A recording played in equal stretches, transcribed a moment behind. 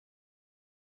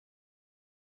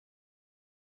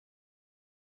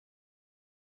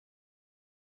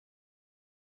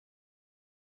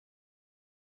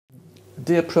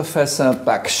Dear Professor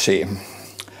Baxi,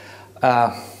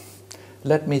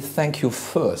 let me thank you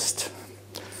first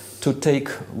to take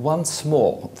once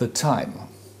more the time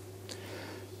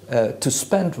to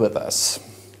spend with us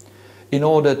in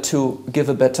order to give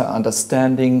a better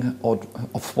understanding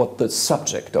of what the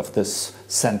subject of this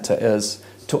center is,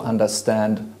 to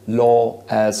understand law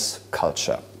as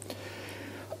culture.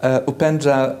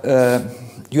 Upendra,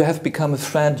 you have become a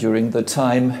friend during the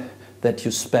time that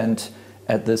you spent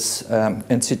at this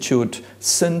institute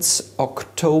since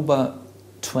October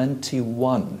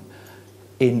 21.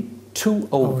 In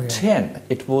 2010,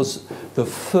 it was the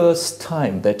first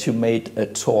time that you made a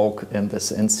talk in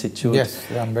this institute. Yes,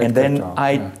 and then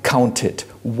I counted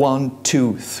 1,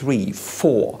 2, 3,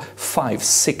 4, 5,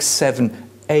 6, 7,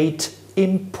 8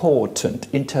 important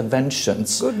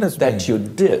interventions that you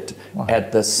did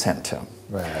at the center.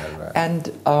 Right.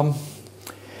 And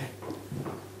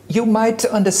you might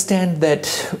understand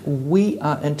that we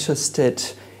are interested,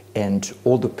 and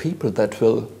all the people that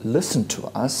will listen to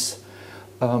us,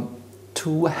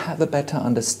 to have a better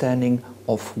understanding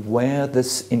of where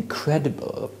this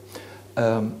incredible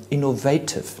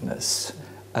innovativeness,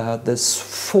 this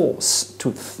force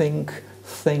to think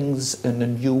things in a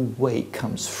new way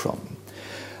comes from.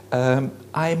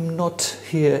 I'm not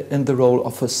here in the role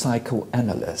of a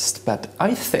psychoanalyst, but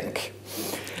I think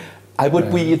I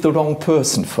would be the wrong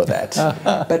person for that.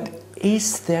 But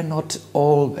is there not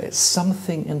always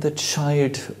something in the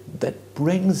child that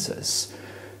brings us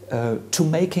to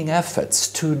making efforts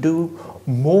to do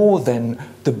more than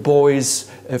the boys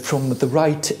from the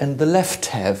right and the left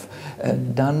have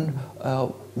done?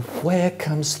 Where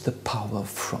comes the power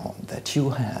from that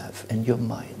you have in your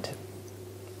mind?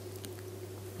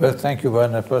 Well, thank you,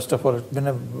 Werner. First of all, it's been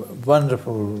a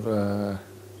wonderful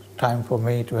time for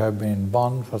me to have been in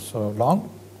Bonn for so long,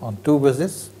 on 2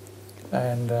 visits.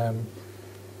 And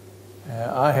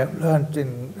I have learned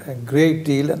a great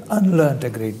deal and unlearned a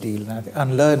great deal. And I think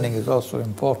unlearning is also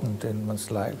important in one's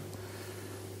life.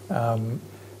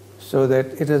 So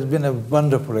that it has been a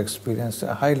wonderful experience,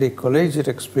 a highly collegiate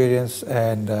experience,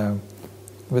 and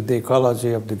with the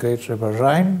ecology of the Great River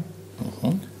Rhine,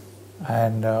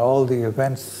 and all the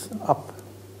events up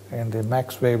in the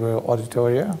Max Weber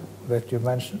Auditoria that you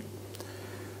mentioned.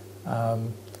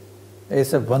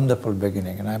 It's a wonderful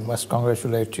beginning, and I must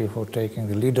congratulate you for taking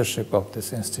the leadership of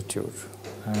this institute.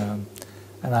 And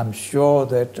I'm sure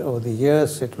that over the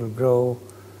years it will grow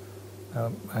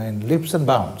in leaps and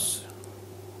bounds.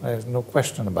 There's no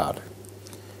question about it.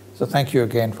 So thank you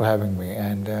again for having me,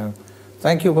 and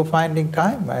thank you for finding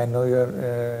time. I know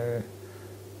you're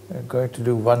going to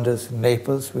do wonders in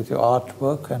Naples with your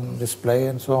artwork and display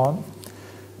and so on.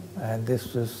 And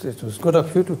it was good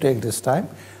of you to take this time.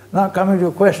 Now, coming to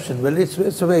your question, well,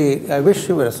 it's a way, I wish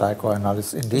you were a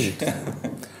psychoanalyst, indeed.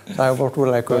 So what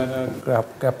will I call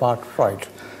Gephart Freud?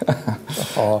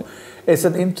 It's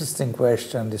an interesting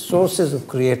question. The sources of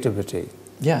creativity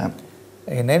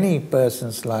in any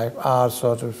person's life are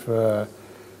sort of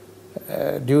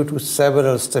due to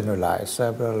several stimuli,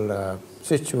 several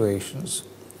situations,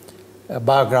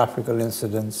 biographical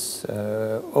incidents,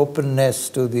 openness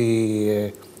to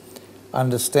the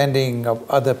understanding of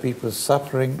other people's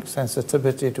suffering,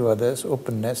 sensitivity to others,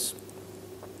 openness.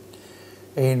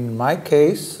 In my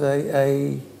case,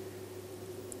 I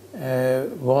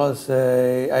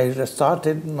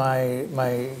started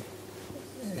my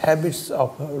habits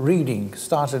of reading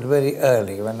started very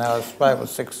early, when I was 5 or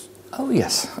 6. Oh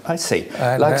yes, I see.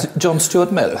 And, like John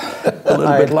Stuart Mill, a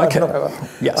little bit like him.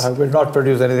 Yes. I will not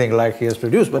produce anything like he has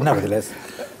produced, but nevertheless,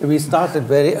 we started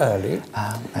very early,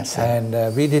 I see.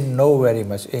 And we didn't know very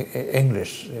much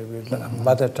English.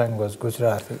 Mother tongue was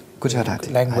Gujarati,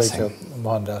 language of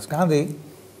Mohandas Gandhi,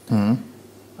 in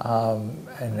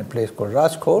a place called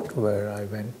Rajkot, where I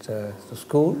went to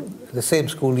school, the same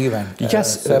school he went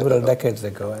several decades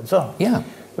ago, and so on. Yeah.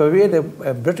 So we had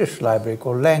a British library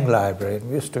called Lang Library.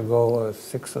 We used to go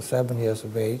 6 or 7 years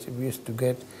of age. We used to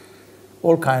get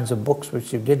all kinds of books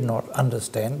which we did not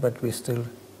understand, but we still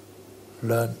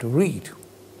learned to read.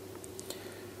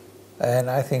 And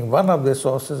I think one of the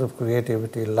sources of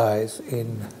creativity lies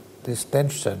in this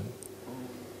tension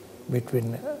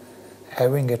between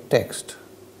having a text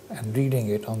and reading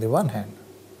it on the one hand,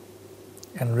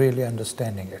 and really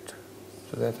understanding it.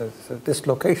 So that is a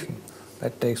dislocation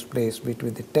that takes place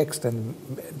between the text and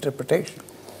interpretation.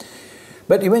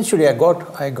 But eventually I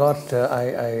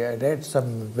read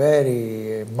some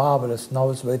very marvelous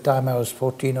novels by the time I was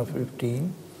 14 or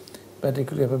 15,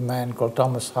 particularly of a man called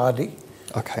Thomas Hardy,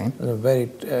 a very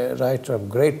writer of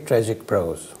great tragic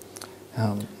prose.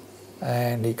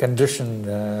 And he conditioned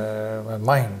my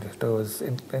mind towards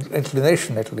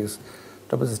inclination, at least,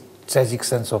 there was a tragic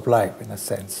sense of life, in a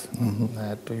sense,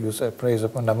 to use a phrase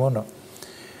of Unamuno.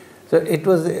 So it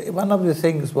was one of the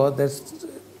things that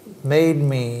made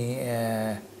me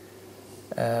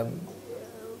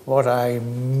what I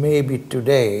may be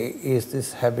today is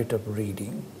this habit of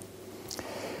reading.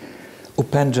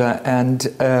 Upendra, and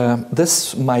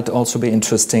this might also be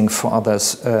interesting for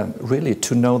others, really,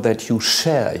 to know that you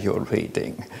share your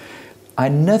reading. I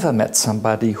never met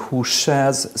somebody who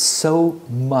shares so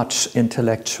much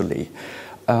intellectually.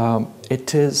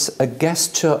 It is a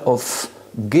gesture of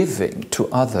giving to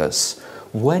others.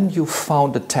 When you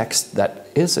found a text that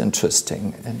is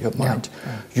interesting in your mind,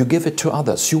 you give it to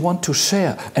others. You want to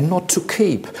share and not to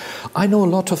keep. I know a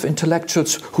lot of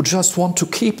intellectuals who just want to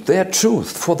keep their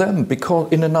truth for them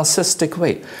because in a narcissistic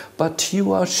way. But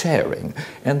you are sharing,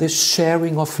 and this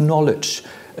sharing of knowledge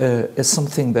is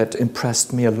something that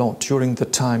impressed me a lot during the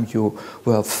time you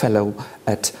were a fellow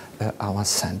at our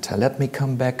center. Let me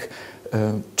come back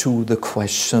to the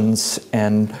questions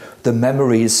and the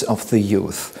memories of the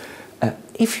youth.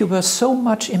 If you were so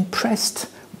much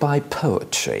impressed by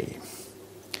poetry,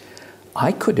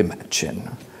 I could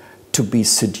imagine to be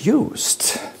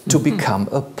seduced to become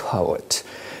a poet,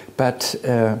 but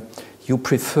you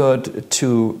preferred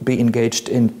to be engaged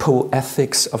in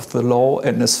poetics of the law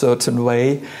in a certain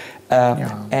way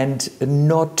and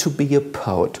not to be a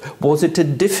poet. Was it a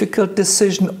difficult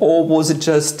decision, or was it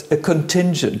just a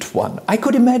contingent one? I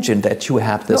could imagine that you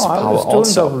had this power also. I was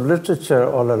a student of literature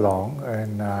all along,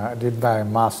 and I did my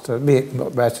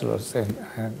bachelor's in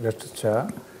literature.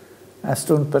 A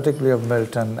student particularly of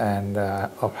Milton and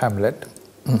of Hamlet.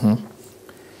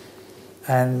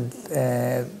 And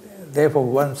therefore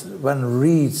one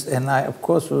reads, and I of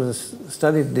course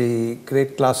studied the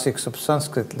great classics of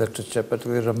Sanskrit literature,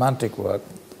 particularly Romantic work.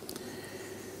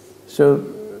 So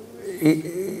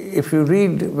if you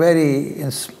read very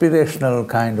inspirational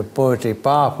kind of poetry,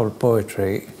 powerful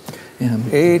poetry,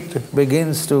 it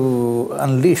begins to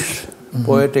unleash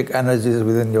poetic energies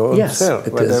within your own self,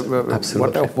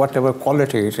 whatever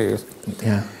quality it is.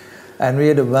 And we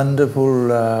had a wonderful,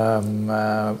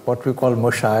 what we call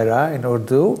mushaira in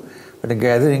Urdu, but a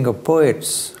gathering of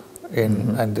poets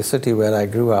in the city where I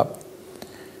grew up.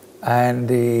 And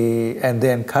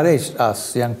they encouraged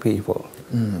us young people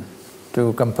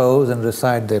to compose and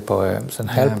recite their poems, and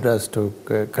helped us to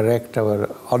correct our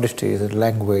oddities in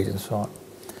language and so on.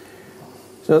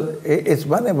 So it's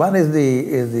one is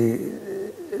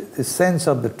the sense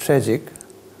of the tragic,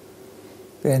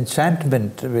 the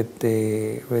enchantment with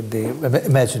the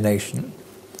imagination,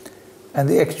 and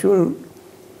the actual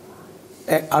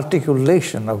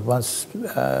articulation of one's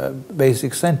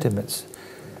basic sentiments.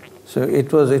 So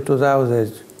it was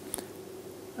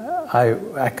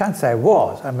I can't say I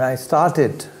was. I mean, I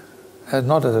started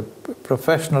not as a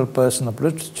professional person of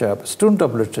literature, but a student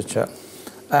of literature,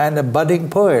 and a budding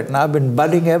poet, and I've been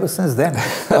budding ever since then.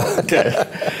 Okay.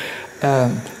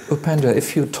 Upendra,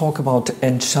 if you talk about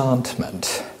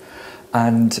enchantment,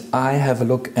 and I have a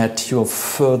look at your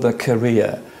further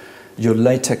career, your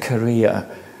later career,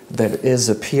 there is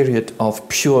a period of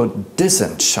pure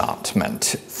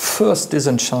disenchantment. First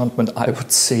disenchantment, I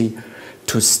would say,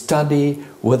 to study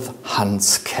with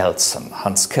Hans Kelsen.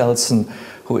 Hans Kelsen,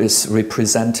 who is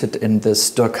represented in this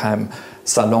Durham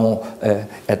salon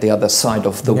at the other side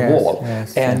of the wall.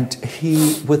 And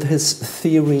he, with his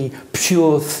theory,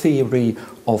 pure theory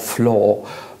of law,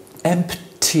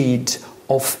 emptied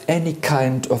of any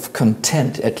kind of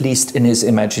content, at least in his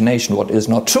imagination, what is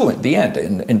not true in the end,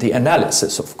 in the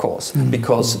analysis, of course,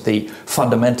 because the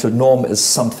fundamental norm is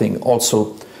something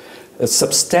also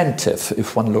substantive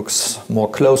if one looks more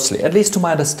closely, at least to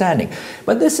my understanding.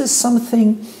 But this is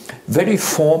something very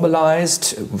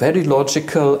formalized, very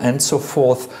logical, and so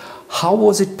forth. How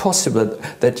was it possible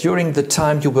that during the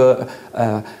time you were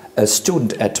a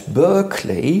student at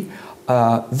Berkeley,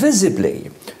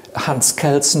 visibly Hans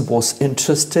Kelsen was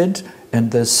interested in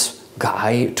this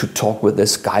guy, to talk with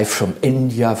this guy from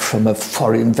India, from a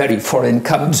very foreign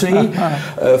country,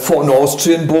 for an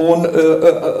Austrian-born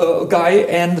guy,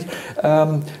 and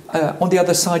on the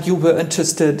other side you were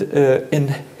interested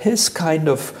in his kind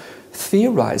of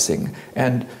theorizing.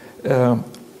 And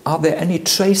are there any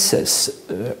traces,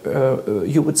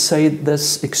 you would say,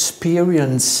 this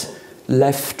experience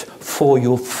left for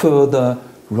your further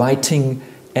writing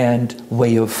and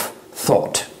way of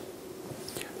thought?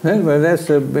 Well, that's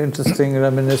an interesting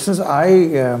reminiscence.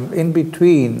 In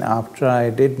between, after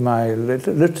I did my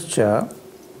literature,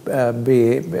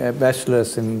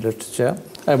 bachelor's in literature,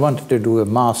 I wanted to do a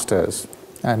master's.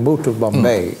 I moved to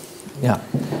Bombay.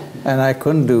 And I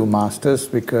couldn't do master's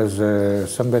because a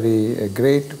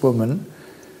great woman,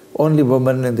 only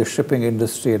woman in the shipping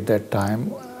industry at that time,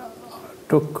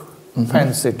 took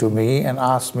fancy to me and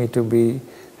asked me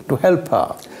to help her.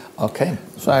 Okay.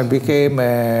 So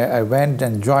I went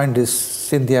and joined this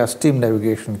Scindia Steam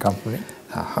Navigation Company.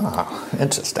 Aha,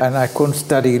 interesting. And I couldn't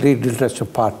study read literature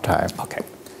part-time. Okay.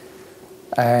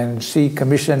 And she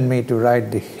commissioned me to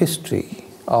write the history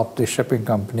of the shipping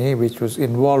company, which was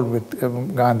involved with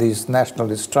Gandhi's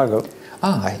nationalist struggle.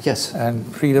 Ah, yes. And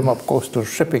freedom of coastal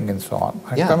shipping and so on.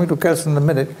 I'm Yeah. coming to Kelsen in a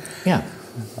minute. Yeah.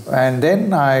 And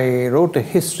then I wrote a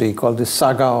history called the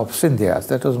Saga of Scindias.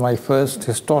 That was my first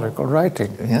historical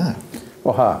writing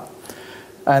for her.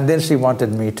 And then she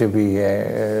wanted me to be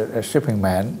a shipping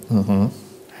man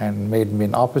and made me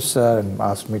an officer and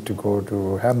asked me to go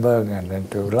to Hamburg and then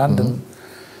to London.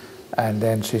 And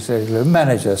then she said, you'll be a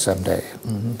manager someday.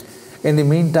 In the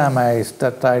meantime, I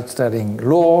started studying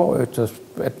law. It was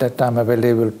at that time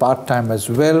available part-time as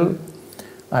well.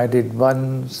 I did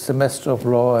 1 semester of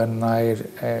law and I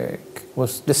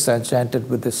was disenchanted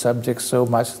with the subject so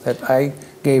much that I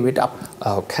gave it up.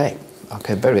 Okay.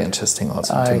 Okay, very interesting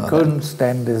also to know I couldn't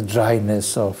stand this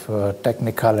dryness of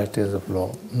technicalities of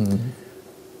law.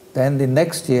 Then the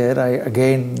next year,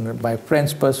 my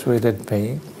friends persuaded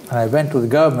me, and I went to the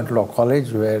Government Law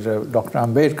College where Dr.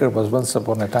 Ambedkar was once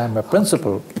upon a time a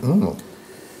principal.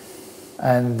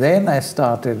 And then I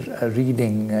started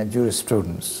reading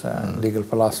jurisprudence, legal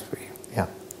philosophy. Yeah.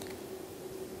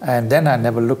 And then I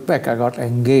never looked back. I got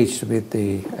engaged with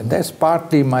and that's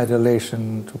partly my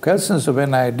relation to Kelsen. So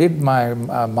when I did my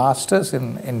master's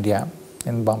in India,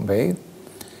 in Bombay,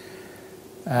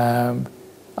 I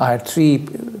had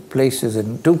 2 places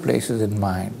in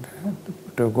mind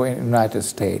to go in the United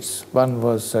States. One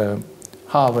was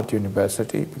Harvard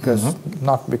University,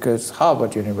 not because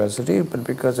Harvard University, but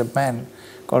because a man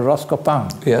called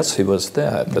Rajkot. Yes, he was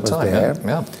there at the time.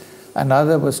 Yeah.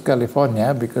 Another was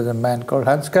California, because a man called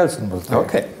Hans Kelsen was there.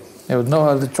 Okay. There was no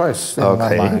other choice in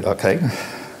my mind. Okay.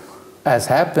 As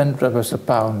happened, Professor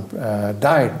Pound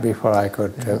died before I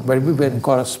could, but we were in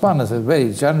correspondence. He was a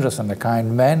very generous and a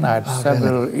kind man. I had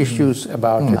several issues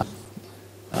about his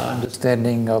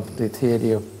understanding of the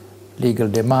theory of legal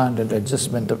demand and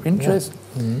adjustment of interest.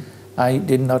 I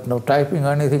did not know typing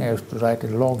or anything. I used to write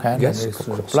in longhand and he used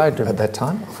to reply to me. At that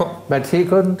time? But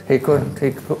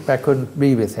I couldn't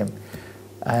be with him.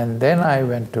 And then I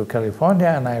went to California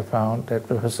and I found that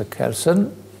Professor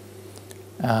Kelsen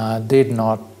did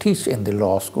not teach in the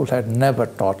law school, had never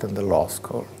taught in the law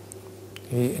school.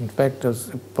 He, in fact, was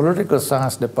a political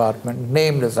science department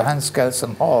named as Hans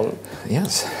Kelsen Hall.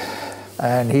 Yes.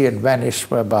 And he had vanished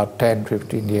for about 10,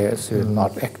 15 years. He was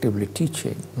not actively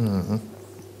teaching.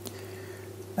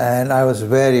 And I was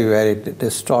very, very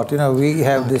distraught. You know, we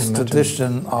have this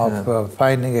tradition of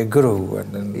finding a guru.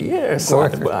 And then yes,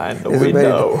 we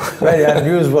know. Very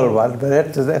unusual one, but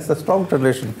that's a strong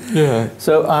tradition. Yeah.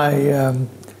 So I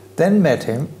then met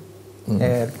him.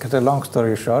 Cut a long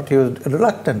story short, he was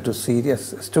reluctant to see a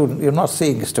student. You're not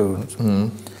seeing students.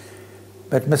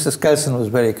 But Mrs. Kelsen was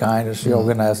very kind, and she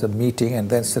organized a meeting and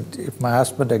then said, if my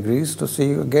husband agrees to see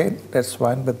you again, that's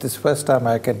fine, but this first time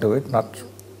I can do it, not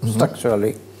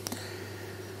structurally.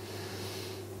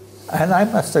 And I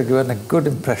must have given a good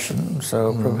impression.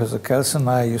 So Professor Kelsen and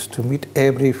I used to meet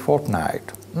every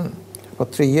fortnight. For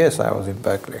 3 years I was in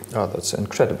Berkeley. Oh, that's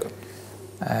incredible.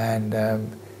 And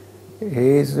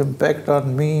his impact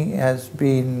on me has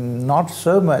been not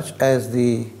so much as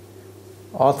the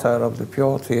author of the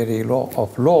pure theory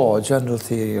of law, general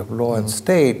theory of law and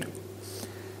state.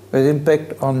 His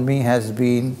impact on me has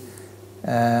been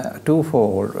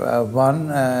twofold. One,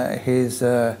 his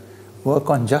work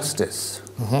on justice.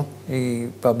 He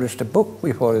published a book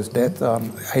before his death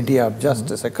on the idea of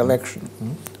justice, a collection,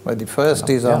 where the first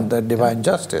is on the divine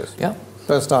justice,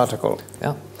 first article.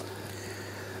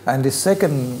 And the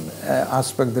second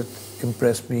aspect that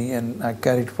impressed me and I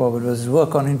carried forward was his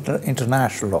work on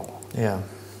international law.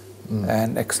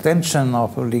 And extension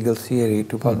of legal theory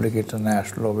to public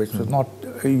international law, which was not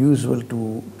usual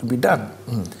to be done.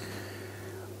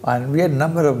 And we had a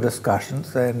number of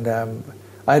discussions, and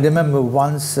I remember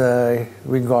once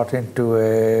we got into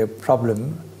a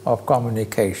problem of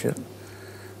communication,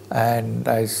 and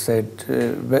I said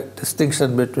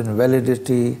distinction between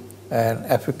validity and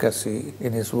efficacy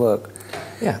in his work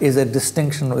is a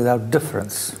distinction without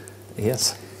difference.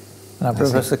 Yes. Now,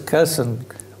 Professor Kelsen,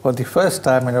 for the first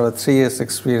time in our 3 years'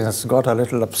 experience, got a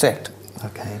little upset.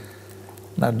 Okay.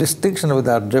 Now, distinction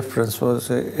without difference was,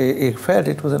 he felt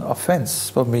it was an offense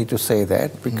for me to say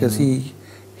that, because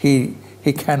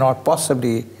he cannot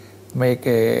possibly make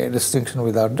a distinction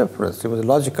without difference. He was a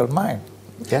logical mind.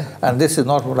 Yeah. And this is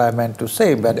not what I meant to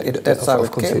say, but that's how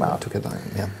it came out.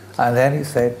 Yeah. And then he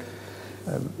said,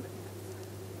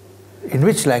 in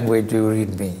which language do you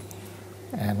read me?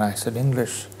 And I said,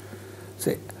 English.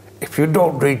 Say, if you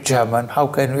don't read German, how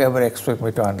can you ever expect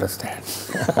me to understand?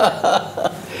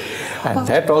 And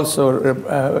that also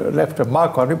left a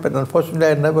mark on it, but unfortunately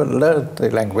I never learned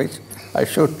the language. I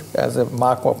should, as a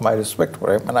mark of my respect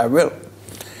for him, and I will.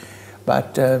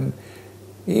 But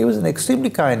he was an extremely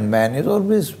kind man. He was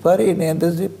always and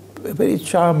there's a very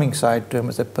charming side to him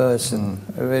as a person,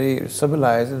 very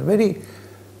civilized, and very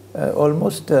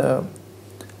almost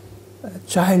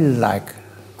childlike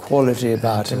quality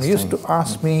about him. He used to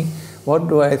ask me, what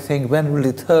do I think, when will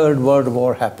the Third World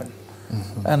War happen?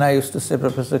 And I used to say,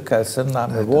 Professor Kelsen,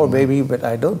 I'm a war baby, but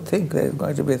I don't think there's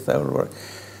going to be a Third War.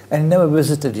 And he never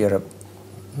visited Europe.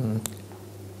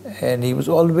 And he was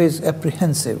always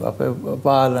apprehensive of a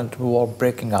violent war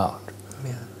breaking out.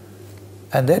 Yeah.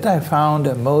 And that I found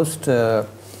a most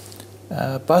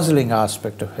puzzling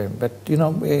aspect of him. But, you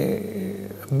know,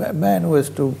 a man who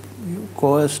was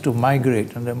coerced to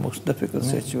migrate under most difficult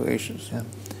situations,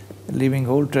 leaving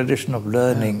whole tradition of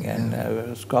learning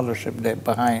and scholarship there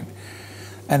behind,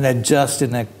 and adjust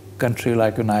in a country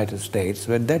like United States.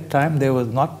 But at that time there was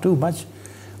not too much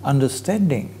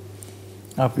understanding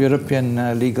of European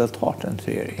legal thought and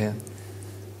theory. Yeah.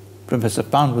 Professor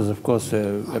Pound was, of course,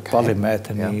 a polymath,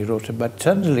 and he wrote it. But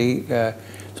generally,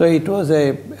 so it was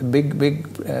a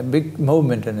big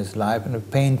moment in his life, and a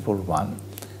painful one.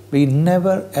 We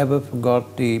never ever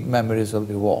forgot the memories of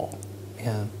the war,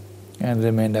 and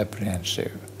remained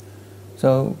apprehensive.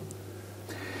 So,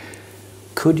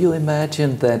 could you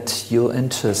imagine that your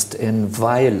interest in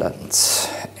violence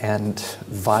and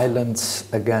violence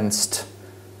against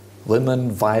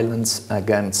women, violence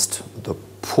against the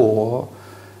poor,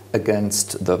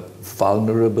 against the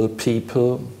vulnerable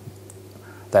people,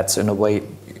 that's in a way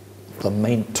the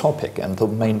main topic and the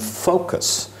main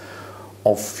focus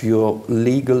of your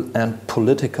legal and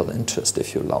political interest,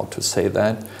 if you're allowed to say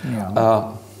that.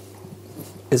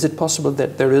 Is it possible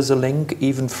that there is a link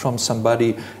even from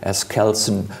somebody as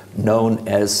Kelsen, known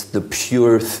as the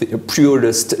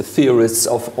purest theorists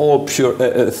of all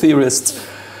theorists,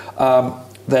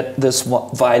 that this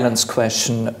violence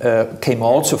question came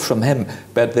also from him,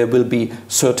 but there will be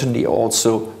certainly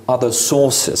also other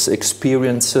sources,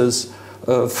 experiences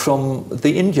from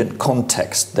the Indian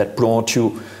context that brought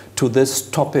you to this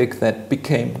topic that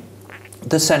became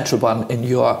the central one in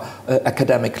your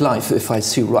academic life, if I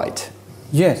see right.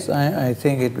 Yes, I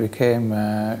think it became,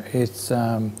 it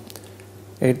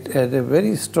had a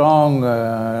very strong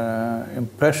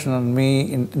impression on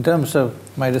me in terms of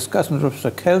my discussion with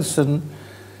Professor Kelsen.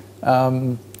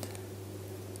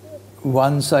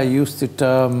 Once I used the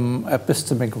term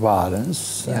epistemic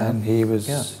violence, and he was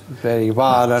very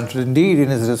violent indeed in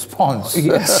his response.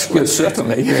 Yes,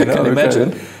 certainly, you know, I can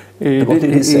imagine. What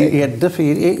did he say?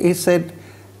 He said,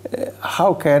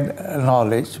 how can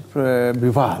knowledge be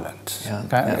violent?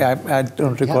 I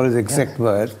don't recall his exact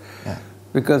words,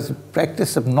 because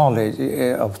practice of knowledge,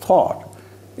 of thought,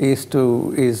 is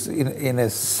in a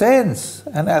sense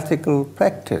an ethical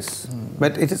practice,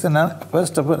 but it is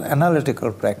first of all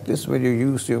analytical practice where you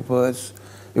use your words,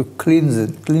 you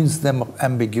cleanse them of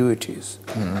ambiguities,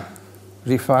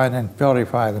 refine and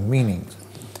purify the meanings.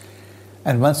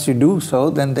 And once you do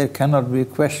so, then there cannot be a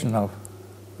question of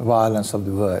violence of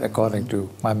the word, according to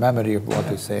my memory of what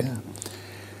he said.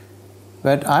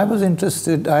 But I was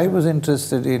interested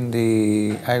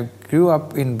in I grew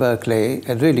up in Berkeley,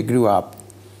 I really grew up,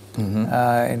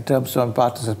 in terms of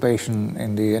participation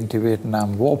in the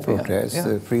anti-Vietnam War protests,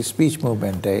 the free speech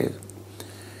movement days,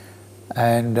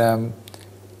 and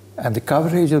the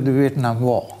coverage of the Vietnam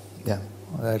War,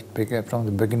 that began from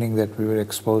the beginning that we were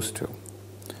exposed to.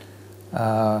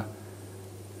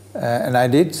 And I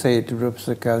did say to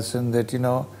Professor Kelsen that, you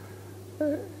know,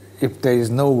 if there is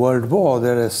no world war,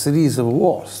 there are a series of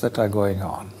wars that are going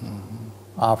on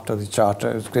after the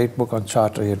Charter. It's a great book on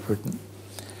Charter he had written.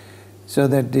 So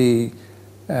that the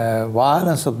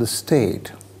violence of the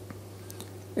state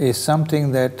is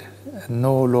something that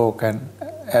no law can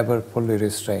ever fully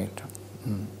restrain.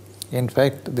 In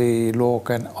fact, the law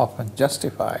can often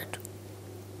justify it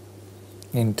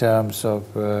in terms of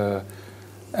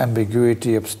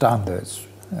ambiguity of standards,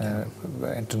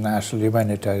 international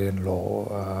humanitarian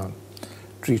law,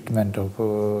 treatment of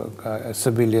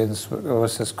civilians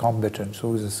versus combatants,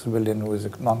 who is a civilian, who is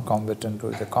a non-combatant, who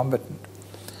is a combatant.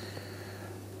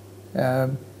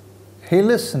 He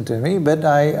listened to me, but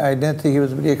I didn't think he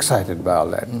was very excited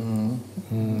about that.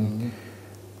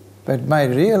 But my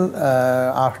real,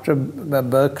 after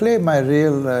Berkeley, my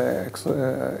real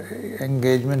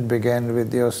engagement began with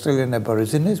the Australian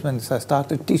Aborigines when I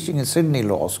started teaching in Sydney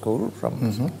Law School.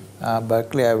 From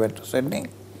Berkeley, I went to Sydney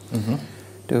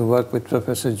to work with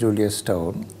Professor Julius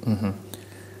Stone.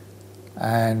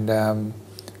 And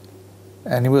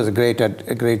he was a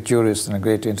great jurist and a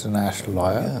great international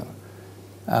lawyer.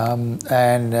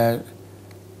 Yeah.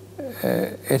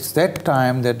 It's that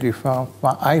time that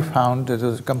I found that there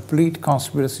was a complete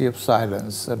conspiracy of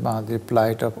silence about the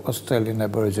plight of Australian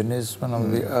Aborigines, one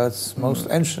of the Earth's most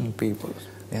ancient peoples.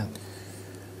 Yeah.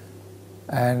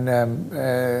 And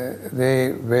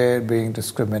they were being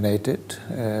discriminated,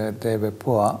 they were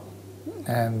poor,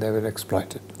 and they were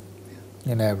exploited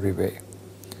in every way.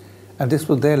 And this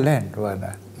was their land,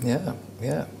 Werner. Yeah,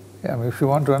 yeah. I mean, if you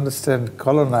want to understand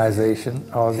colonization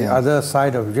or the other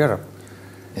side of Europe,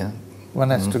 one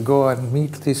has to go and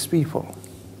meet these people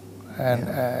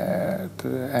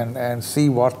and see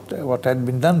what had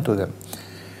been done to them.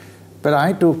 But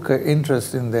I took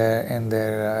interest in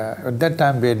their at that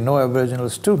time we had no Aboriginal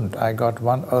student. I got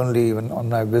one only even on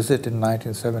my visit in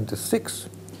 1976.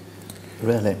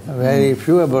 Really? Very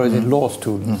few Aboriginal law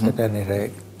students at any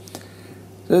rate.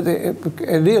 So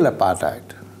a real apartheid,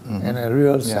 in a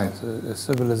real sense, a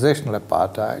civilizational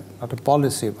apartheid, not a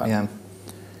policy one. Yeah.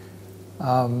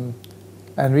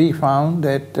 And we found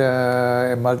that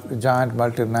a giant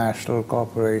multinational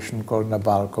corporation called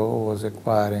Nabalco was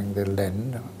acquiring the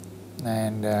land,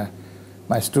 and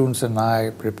my students and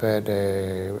I prepared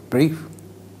a brief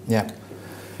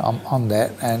on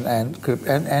that,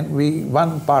 and we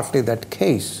won partly that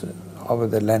case over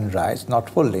the land rights, not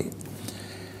fully,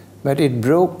 but it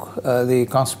broke the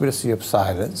conspiracy of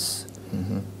silence.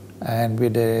 And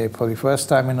for the first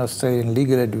time in Australian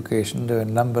legal education, there were a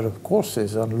number of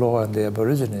courses on law and the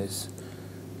Aborigines,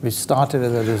 which started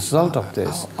as a result of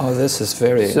this. Oh, this is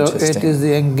very interesting. So it is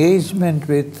the engagement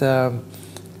with the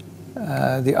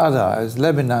other, as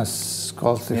Levinas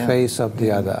calls the face of the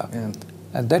other. Yeah.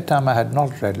 At that time, I had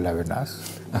not read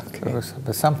Levinas. Okay.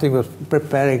 But something was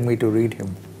preparing me to read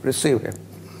him, receive him.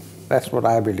 That's what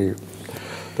I believe.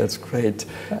 That's great.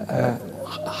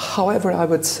 However, I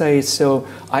would say, so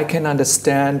I can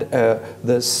understand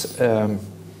this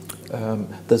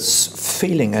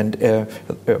feeling and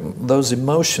those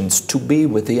emotions to be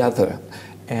with the other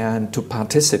and to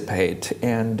participate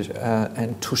and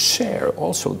to share.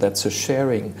 Also, that's a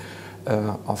sharing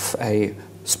of a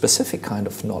specific kind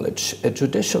of knowledge, a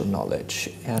judicial knowledge.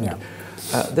 And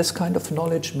this kind of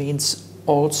knowledge means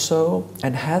also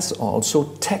and has also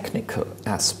technical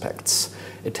aspects.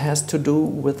 It has to do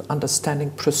with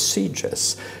understanding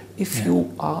procedures. If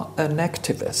you are an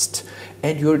activist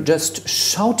and you're just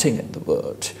shouting in the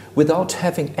world without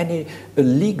having any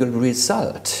legal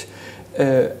result,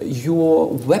 your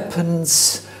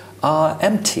weapons are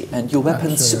empty and your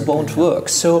weapons won't work.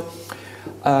 So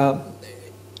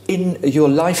in your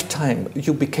lifetime,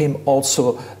 you became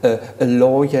also a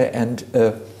lawyer and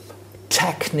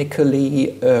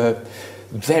technically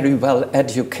very well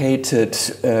educated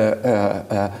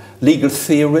legal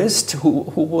theorist who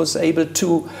was able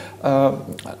to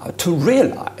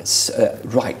realize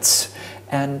rights.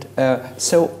 And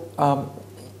so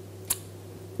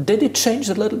did it change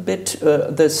a little bit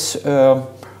this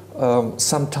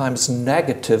sometimes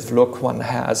negative look one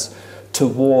has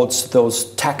towards those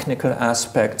technical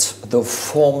aspects, the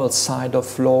formal side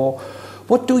of law?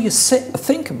 What do you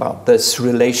think about this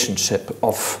relationship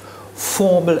of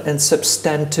formal and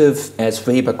substantive, as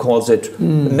Weber calls it?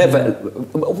 Never,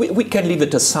 we can leave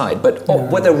it aside, but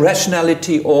whether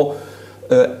rationality or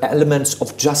elements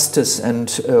of justice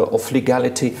and of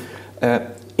legality,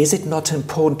 is it not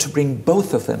important to bring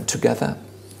both of them together?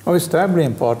 Oh, it's terribly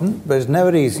important, but it's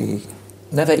never easy.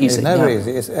 Never easy. It's never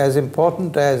easy. It's as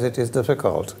important as it is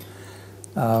difficult.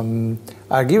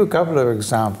 I'll give a couple of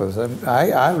examples.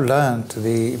 I've learned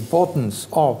the importance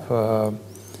of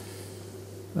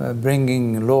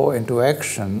bringing law into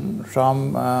action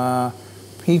from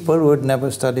people who had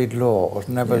never studied law or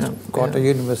never got a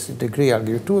university degree. I'll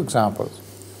give you two examples.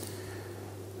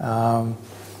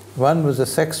 One was the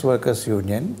sex workers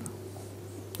union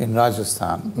in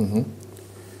Rajasthan,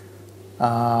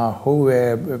 who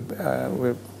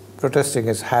were protesting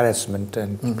against harassment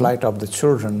and plight of the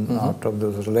children out of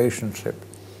those relationships.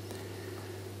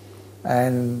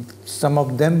 And some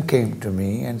of them came to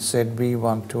me and said, we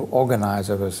want to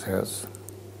organize ourselves.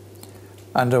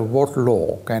 Under what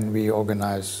law can we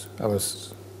organize our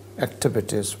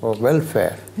activities for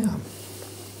welfare? Yeah.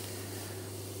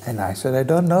 And I said, I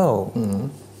don't know.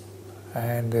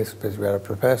 And they said, we are a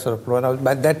professor of law. And I was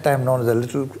by that time known as a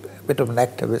little bit of an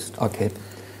activist. Okay.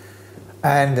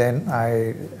 And then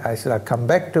I said, I'll come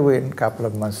back to it in a couple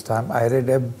of months' time. I read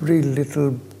every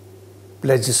little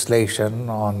legislation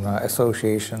on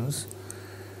associations,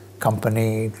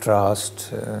 company,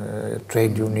 trust,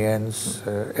 trade unions,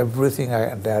 everything.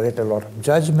 I read a lot of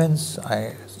judgments.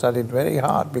 I studied very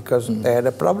hard because they had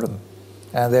a problem.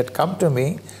 And they'd come to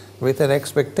me with an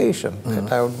expectation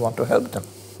that I would want to help them.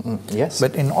 Yes.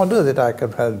 But in order that I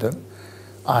could help them,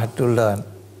 I had to learn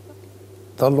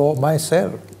the law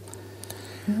myself.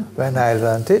 Yeah. When I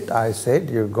learned it, I said,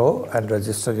 you go and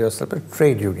register yourself at a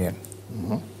trade union.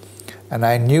 And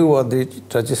I knew what the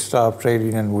registrar of trade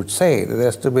union would say. There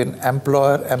has to be an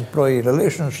employer-employee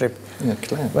relationship. Yeah,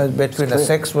 clear. But between a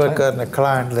sex worker and a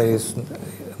client, there is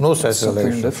no such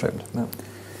relationship. Different. Yeah.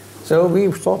 So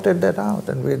we sorted that out,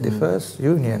 and we're the first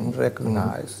union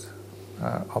recognized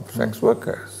of sex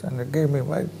workers. And it gave me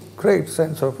my great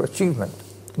sense of achievement,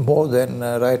 more than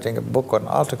writing a book or an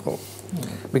article,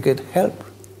 because it helped.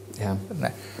 Yeah.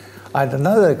 I had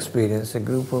another experience, a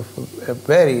group of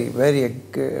very, very,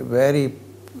 very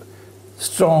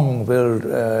strong-willed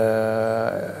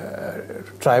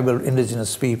tribal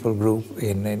indigenous people group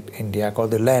in India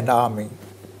called the Land Army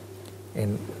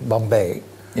in Bombay.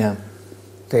 Yeah.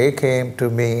 They came to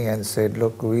me and said,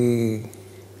 look, we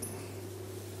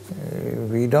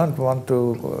don't want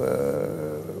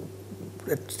to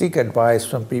seek advice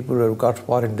from people who have got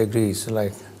foreign degrees,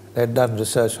 like they've done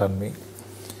research on me.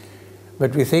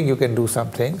 But we think you can do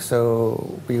something,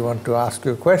 so we want to ask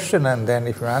you a question, and then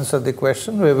if you answer the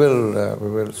question, we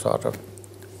will sort of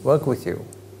work with you,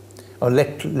 or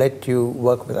let you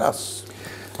work with us.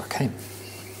 Okay.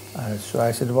 So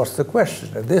I said, what's the question?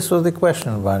 And this was the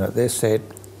question, Werner. They said,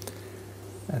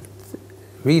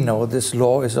 we know this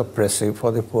law is oppressive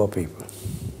for the poor people.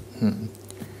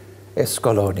 It's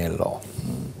colonial law.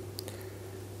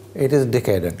 It is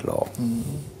decadent law.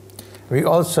 We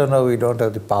also know we don't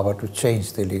have the power to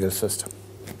change the legal system.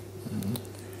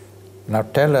 Now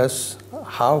tell us,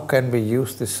 how can we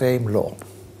use the same law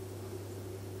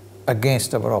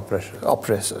against our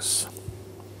oppressors?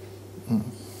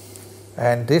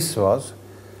 And this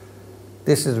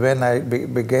is when I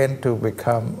began to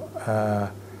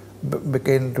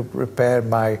prepare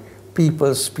my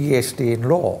people's PhD in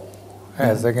law,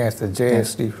 as against the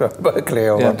JSD from Berkeley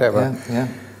or whatever.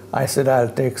 I said, I'll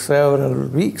take several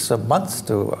weeks or months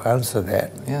to answer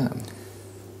that.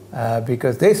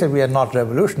 Because they said we are not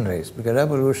revolutionaries, because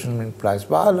revolution implies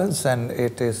violence and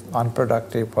it is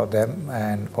unproductive for them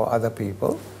and for other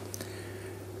people.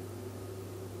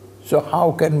 So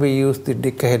how can we use the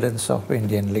decadence of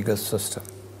Indian legal system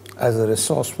as a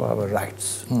resource for our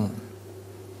rights?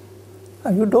 Now,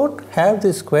 you don't have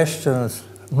these questions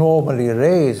normally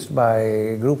raised by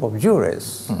a group of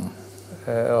jurists.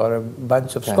 Or a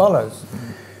bunch of scholars.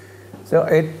 So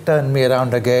it turned me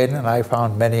around again, and I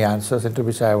found many answers into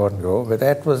which I won't go, but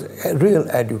that was a real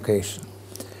education.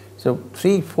 So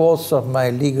 3/4 of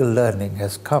my legal learning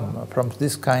has come from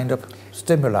this kind of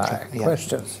stimuli,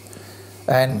 questions.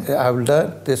 And I've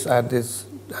learned this, I've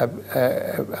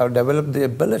developed the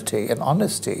ability and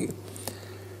honesty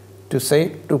to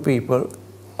say to people,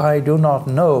 I do not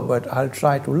know, but I'll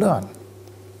try to learn.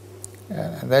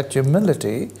 And that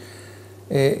humility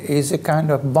is a kind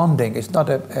of bonding. It's not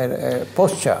a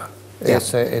posture.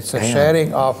 It's a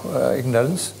sharing of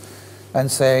ignorance and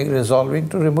resolving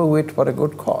to remove it for a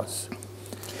good cause.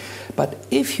 But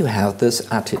if you have this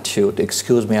attitude,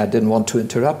 excuse me, I didn't want to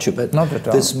interrupt you, but not at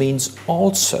all. This means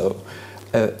also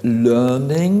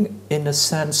learning in a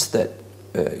sense that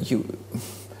you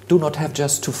do not have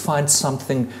just to find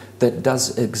something that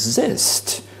does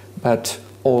exist, but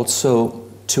also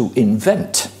to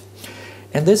invent.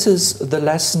 And this is the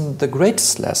lesson, the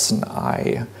greatest lesson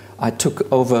I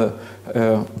took over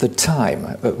the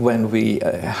time when we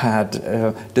had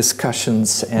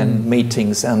discussions and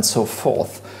meetings and so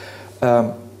forth,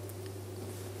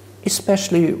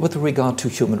 especially with regard to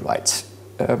human rights.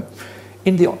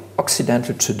 In the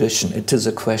Occidental tradition, it is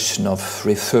a question of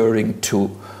referring to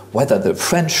whether the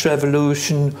French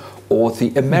Revolution or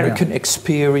the American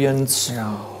experience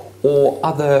or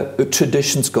other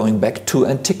traditions going back to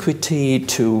antiquity,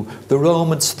 to the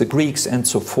Romans, the Greeks, and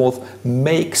so forth,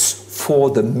 makes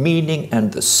for the meaning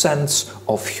and the sense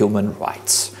of human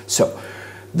rights. So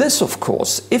this, of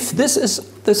course, if this is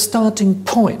the starting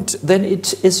point, then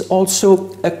it is also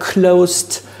a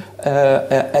closed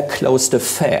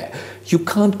affair. You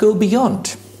can't go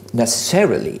beyond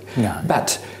necessarily.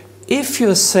 But if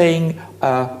you're saying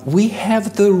we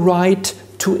have the right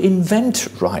to invent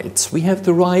rights, we have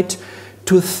the right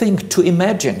to think, to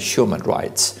imagine human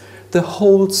rights, the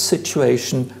whole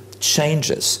situation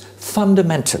changes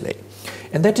fundamentally.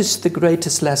 And that is the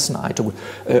greatest lesson I took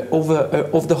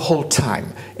over the whole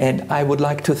time. And I would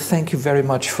like to thank you very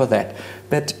much for that.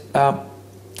 But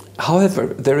however,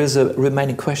 there is a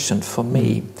remaining question for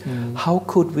me. How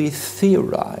could we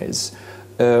theorize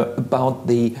about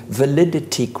the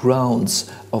validity grounds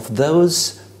of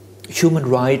those human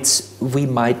rights we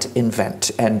might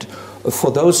invent? And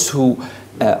for those who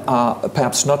are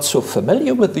perhaps not so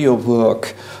familiar with your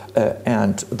work,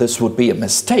 and this would be a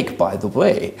mistake, by the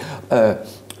way,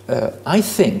 I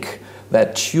think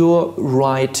that your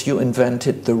right, you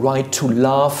invented the right to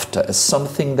laughter, as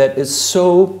something that is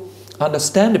so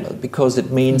understandable, because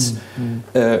it means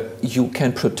you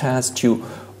can protest,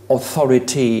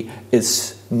 authority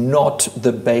is not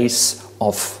the base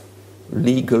of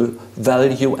legal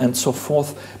value and so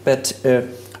forth, but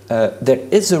there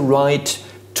is a right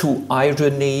to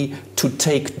irony, to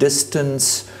take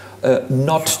distance,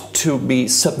 not to be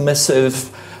submissive,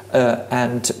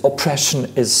 and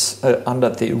oppression is under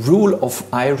the rule of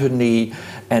irony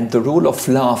and the rule of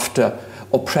laughter.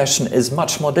 Oppression is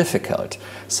much more difficult.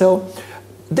 So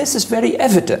this is very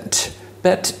evident,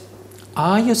 but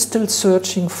are you still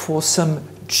searching for some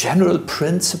general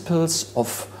principles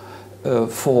of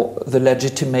for the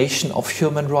legitimation of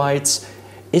human rights?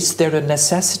 Is there a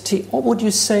necessity, or would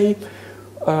you say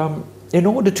in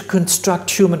order to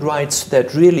construct human rights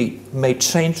that really may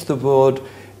change the world,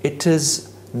 it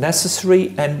is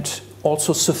necessary and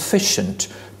also sufficient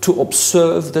to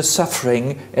observe the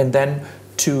suffering and then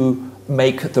to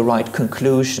make the right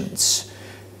conclusions?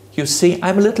 You see,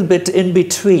 I'm a little bit in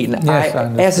between. Yes,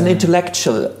 as an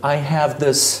intellectual, I have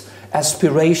this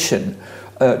aspiration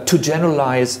to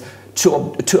generalize,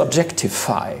 to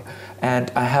objectify,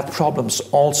 and I have problems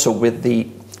also with the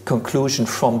conclusion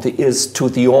from the is to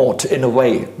the ought in a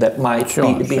way that might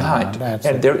be behind.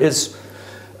 And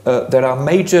there are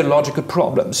major logical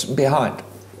problems behind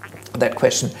that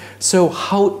question. So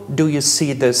how do you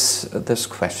see this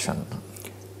question?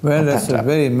 Well, that's a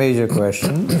very major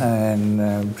question,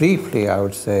 and briefly I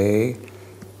would say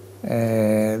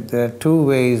there are two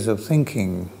ways of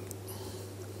thinking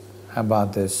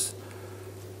about this.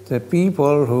 The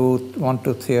people who want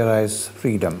to theorize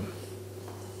freedom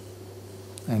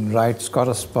and rights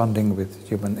corresponding with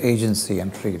human agency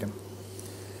and freedom.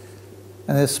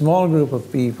 And a small group of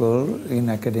people in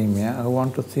academia who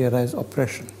want to theorize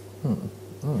oppression.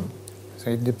 So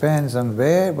it depends on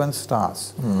where one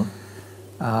starts.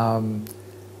 Of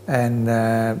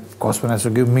course one has to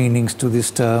give meanings to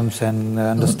these terms and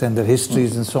understand their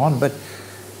histories and so on, but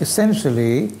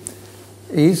essentially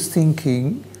is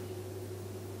thinking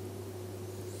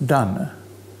done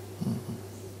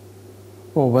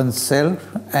for oneself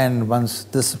and one's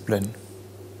discipline,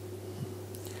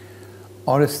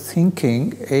 or is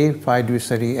thinking a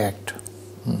fiduciary act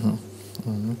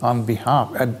on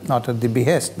behalf, not at the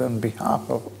behest, but on behalf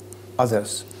of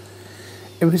others.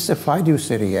 If it's a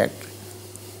fiduciary act,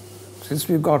 since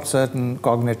we've got certain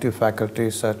cognitive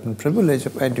faculties, certain privilege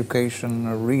of education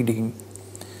or reading,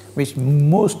 which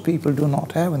most people do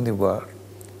not have in the world,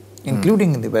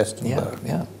 including in the Western world,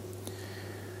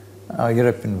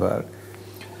 European world.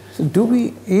 So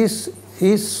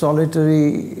is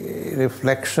solitary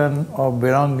reflection or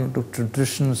belonging to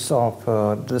traditions of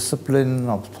discipline,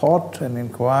 of thought and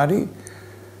inquiry,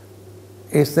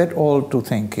 is that all to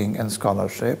thinking and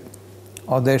scholarship,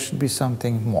 or there should be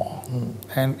something more?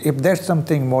 And if there's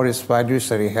something more, is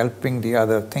fiduciary, helping the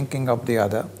other, thinking of the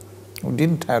other, who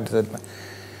didn't have that,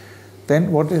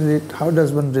 then what is it? How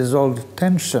does one resolve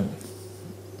tension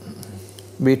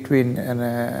between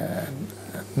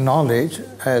knowledge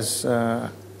as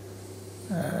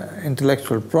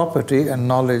intellectual property and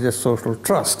knowledge as social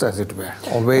trust, as it were,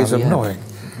 or ways of knowing?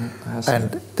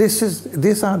 And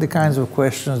these are the kinds of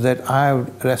questions that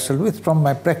I've wrestled with from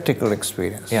my practical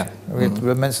experience, with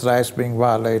women's rights being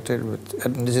violated, with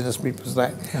indigenous people's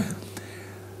rights.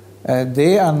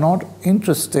 They are not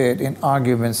interested in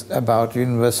arguments about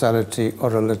universality or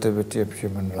relativity of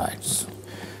human rights.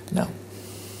 No.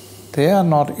 They are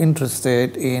not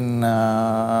interested in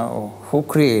who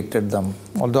created them,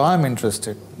 although I'm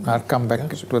interested. I'll come back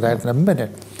to that in a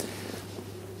minute.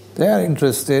 They are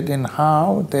interested in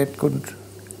how they could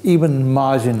even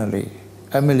marginally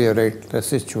ameliorate the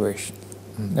situation,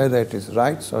 whether it is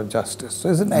rights or justice. So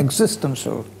it's an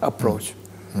existential approach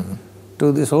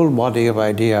to this whole body of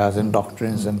ideas and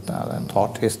doctrines and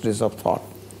thought, histories of thought.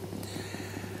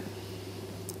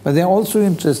 But they're also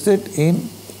interested in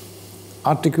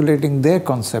articulating their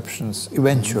conceptions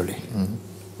eventually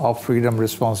of freedom,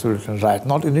 responsibility and right,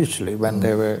 not initially when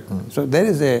they were... So there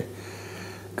is a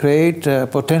great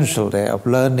potential there of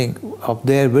learning of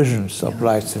their visions of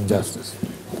rights and justice.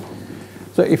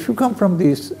 So So if you come from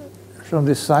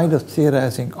the side of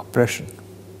theorizing oppression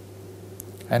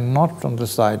and not from the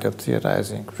side of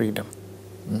theorizing freedom,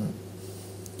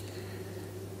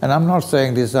 and I'm not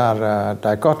saying these are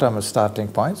dichotomous starting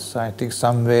points. I think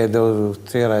somewhere those who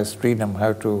theorize freedom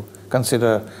have to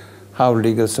consider how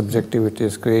legal subjectivity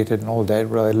is created and all that,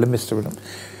 but limits to them.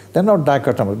 They're not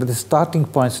dichotomous, but the starting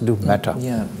points do matter.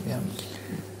 Yeah, yeah.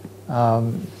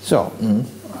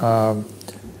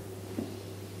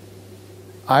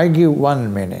 I give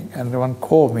one meaning and one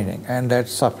core meaning, and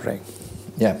that's suffering.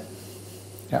 Yeah.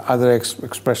 Other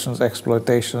expressions,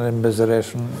 exploitation,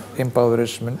 immiseration,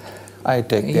 impoverishment, I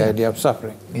take the idea of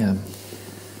suffering. Yeah.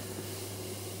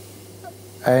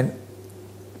 And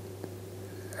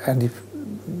the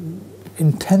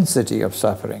intensity of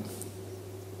suffering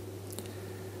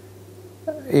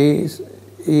is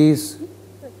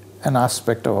an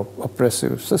aspect of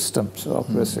oppressive systems,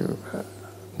 oppressive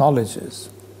knowledges.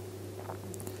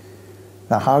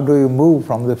 Now, how do you move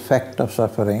from the fact of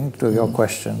suffering to your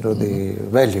question, to the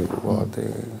value or the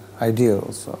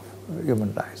ideals of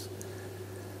human rights?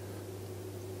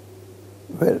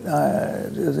 Well,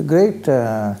 there's a great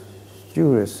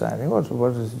jurist, I think,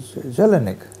 what is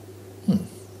Jelinek,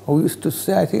 who used to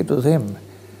say, I think it was him,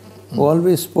 who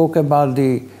always spoke about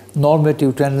the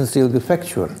normative tendency of the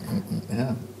factual.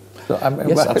 Yeah. So,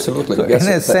 yes, absolutely. So yes,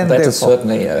 in a sense, that is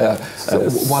certainly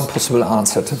one possible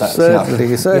answer to that.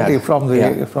 Certainly, certainly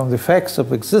yeah. from the facts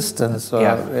of existence,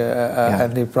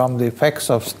 and from the facts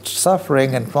of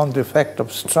suffering, and from the fact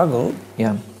of struggle,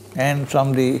 and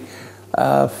from the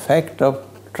fact of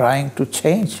trying to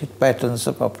change patterns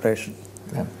of operation,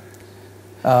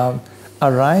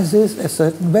 arises a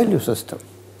certain value system.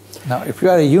 Now, if you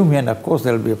are a Humean, of course,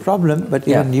 there will be a problem, but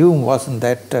even Hume wasn't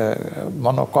that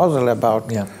monocausal about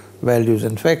values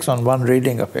and facts on one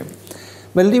reading of him.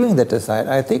 But leaving that aside,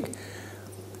 I think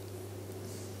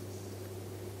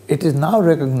it is now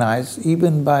recognized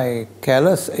even by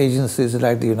callous agencies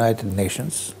like the United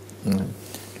Nations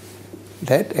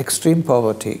that extreme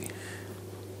poverty,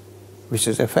 which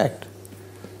is a fact,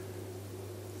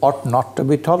 ought not to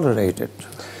be tolerated,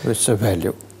 which is a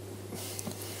value.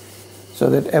 So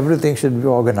that everything should be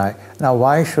organized. Now,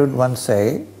 why should one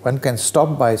say, one can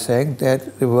stop by saying that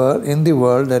in the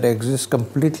world there exists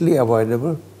completely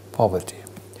avoidable poverty.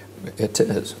 It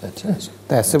is.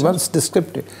 That's the one's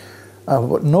descriptive.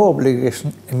 No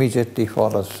obligation immediately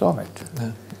follows from it.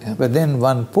 But then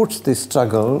one puts the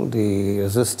struggle, the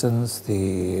resistance,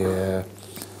 the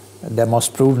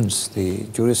demosprudence, the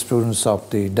jurisprudence of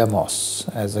the demos,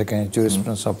 as against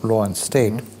jurisprudence of law and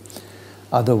state,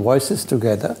 other voices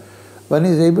together. One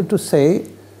is able to say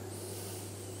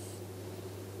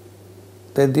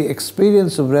that the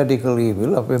experience of radical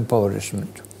evil, of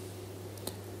impoverishment,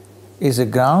 is a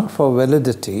ground for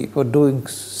validity for doing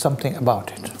something about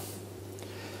it.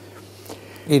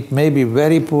 It may be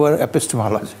very poor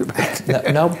epistemology.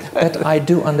 No, but I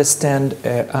do understand,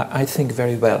 I think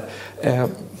very well.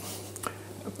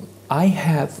 I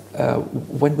have,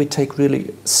 when we take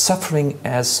really suffering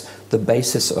as the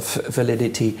basis of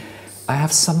validity, I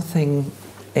have something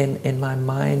in my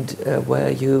mind where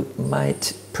you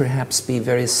might perhaps be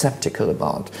very skeptical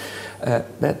about.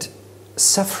 That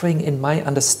suffering, in my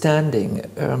understanding,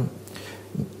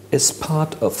 is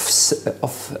part of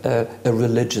a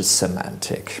religious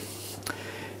semantic.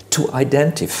 To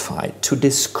identify, to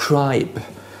describe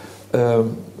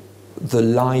the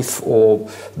life or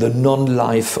the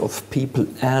non-life of people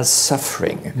as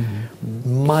suffering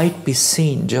might be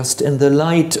seen just in the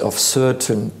light of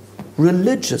certain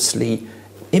religiously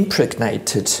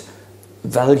impregnated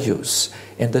values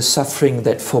in the suffering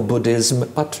that for Buddhism,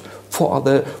 but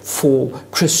for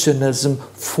Christianism,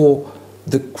 for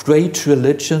the great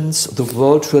religions, the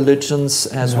world religions,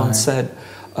 as one said,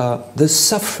 the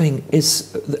suffering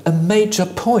is a major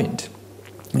point.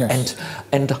 Yes.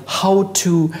 And how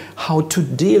to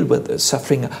deal with the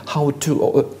suffering, how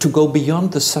to go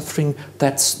beyond the suffering,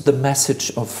 that's the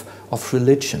message of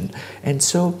religion. And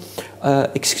so,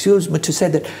 excuse me to say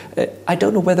that I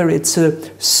don't know whether it's a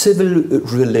civil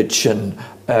religion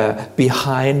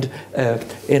behind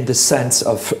in the sense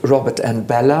of Robert and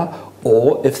Bella,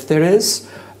 or if there is,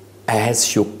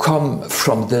 as you come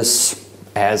from this,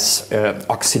 as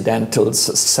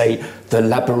Occidentals say, the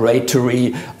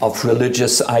laboratory of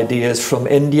religious ideas from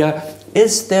India,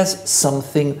 is there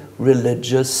something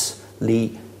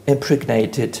religiously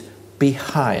impregnated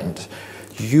behind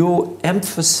your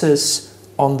emphasis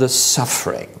on the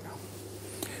suffering?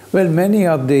 Well, many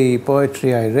of the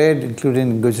poetry I read,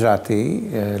 including Gujarati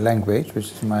language,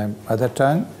 which is my mother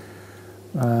tongue,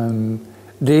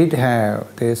 did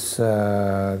have this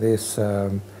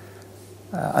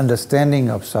understanding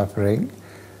of suffering,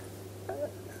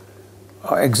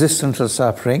 or existential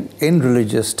suffering, in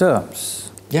religious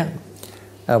terms. Yeah.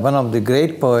 One of the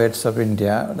great poets of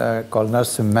India, called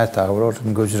Narsim Mehta, who wrote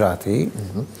in Gujarati,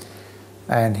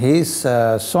 and his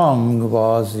song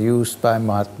was used by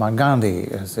Mahatma Gandhi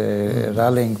as a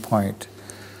rallying point.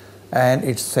 And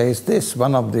it says this,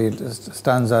 one of the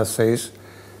stanzas says,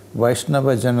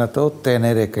 Vaishnava janato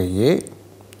tenere kaye,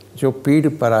 jo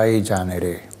peed parai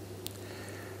janere.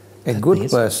 A good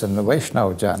person, a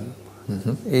Vaishnava Jan,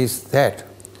 is that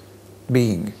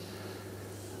being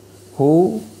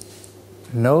who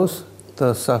knows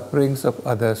the sufferings of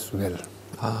others well.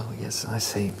 Oh, yes, I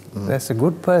see. That's a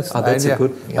good person. Oh, that's idea. a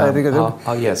good, yeah.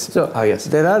 Oh, yes. So, yes.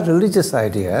 There are religious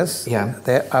ideas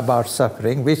about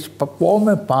suffering which form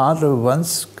a part of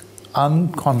one's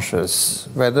unconscious.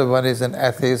 Whether one is an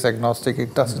atheist, agnostic,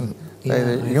 it doesn't,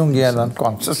 Jungian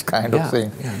unconscious kind of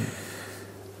thing. Yeah.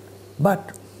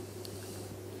 But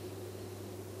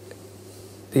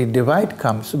the divide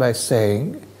comes by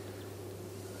saying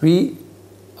we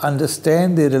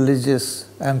understand the religious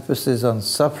emphasis on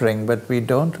suffering, but we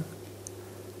don't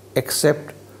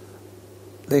accept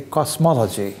the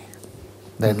cosmology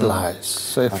that lies.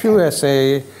 So if you, as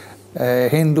a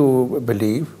Hindu,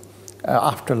 believe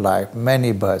afterlife,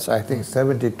 many births, I think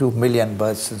 72 million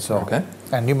births and so on,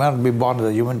 and you might be born as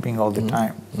a human being all the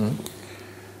time.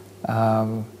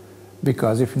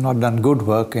 Because if you've not done good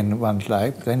work in one's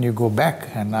life, then you go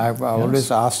back. And I've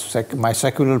always asked, my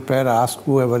secular prayer, I ask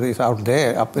whoever is out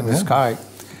there, up in the sky,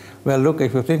 well, look,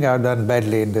 if you think I've done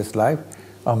badly in this life,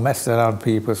 or messed around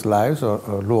people's lives, or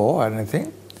law, or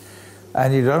anything,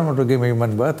 and you don't want to give me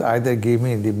human birth, either give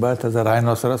me the birth as a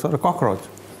rhinoceros or a cockroach.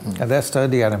 And they're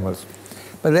sturdy animals.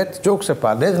 But that jokes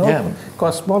apart. There's no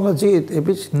cosmology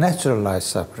which naturalizes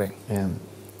suffering.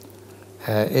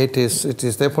 It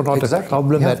is therefore not a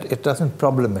problem that it doesn't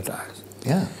problematize.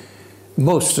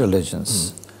 Most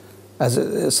religions.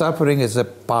 Suffering is a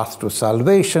path to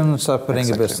salvation, suffering is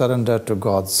a surrender to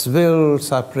God's will,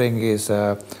 suffering is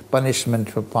a punishment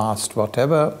for past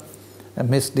whatever,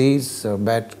 misdeeds,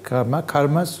 bad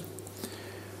karmas,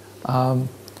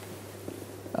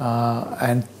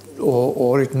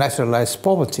 or it naturalizes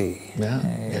poverty.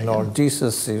 Lord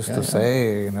Jesus used to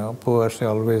say, poor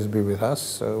shall always be with us.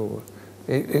 So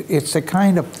it's a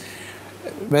kind of,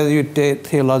 whether you take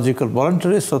theological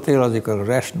voluntarist or theological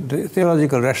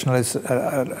rationalists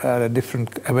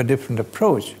have a different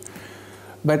approach.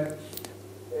 But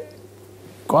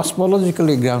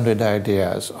cosmologically grounded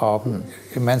ideas of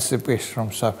emancipation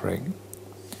from suffering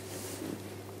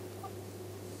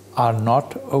are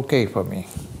not okay for me.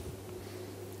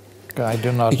 I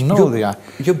do not know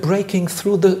You're breaking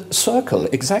through the circle,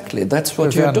 exactly. That's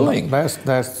what you're doing.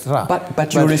 That's right.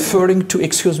 But you're referring to,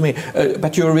 excuse me,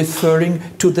 but you're referring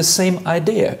to the same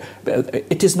idea.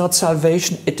 It is not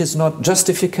salvation, it is not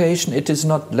justification, it is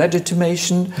not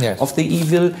legitimation of the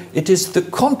evil. It is the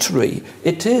contrary.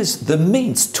 It is the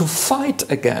means to fight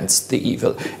against the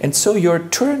evil. And so you're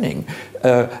turning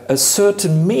a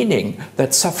certain meaning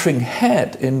that suffering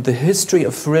had in the history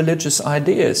of religious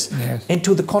ideas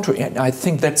into the contrary. And I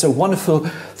think that's a wonderful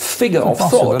figure of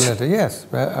thought. Yes,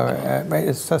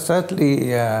 it's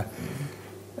certainly,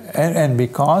 and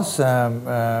because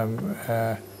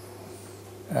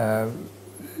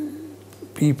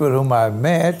people whom I've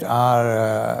met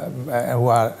are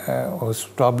whose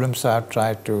problems I've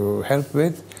tried to help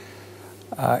with,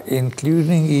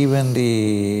 including even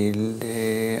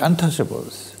the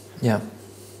untouchables,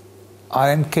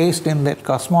 are encased in that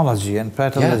cosmology and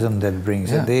fatalism that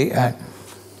brings it. They,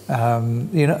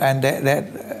 and that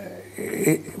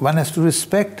one has to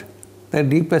respect their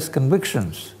deepest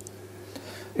convictions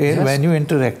when you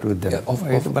interact with them.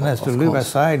 One has to leave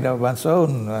aside one's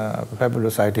own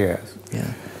fabulous ideas.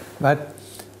 But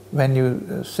when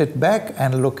you sit back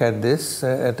and look at this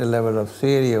at the level of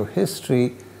theory of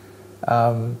history,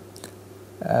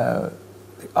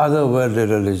 otherworldly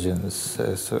religions,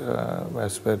 as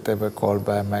they were called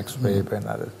by Max Weber and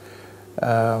others,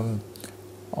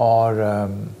 or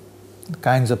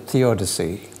kinds of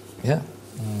theodicy,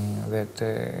 that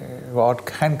God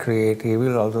can create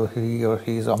evil, although he or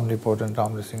he is omnipotent,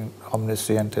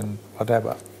 omniscient, and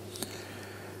whatever.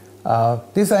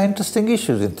 These are interesting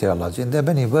issues in theology, and there are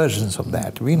many versions of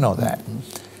that. We know that.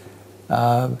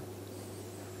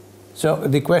 So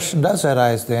the question does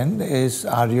arise then is,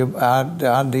 are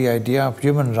the idea of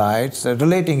human rights,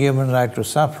 relating human right to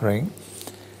suffering,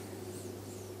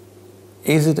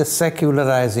 is it a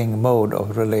secularizing mode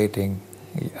of relating,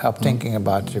 of thinking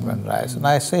about human rights? And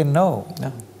I say no.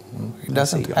 It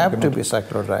doesn't have to be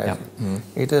secularizing.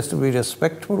 It has to be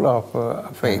respectful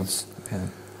of faiths.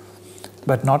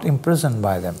 but not imprisoned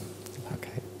by them.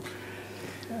 Okay.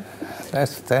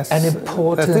 That's an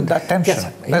important... That's the tension.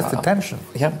 Yes, that's the tension.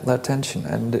 Yeah, that tension.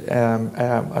 And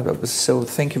so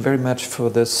thank you very much for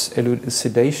this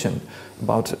elucidation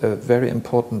about a very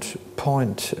important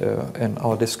point in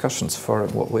our discussions for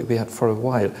what we had for a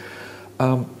while.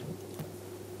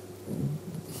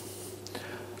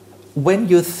 When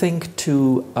you think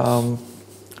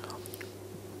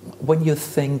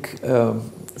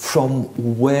from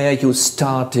where you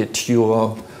started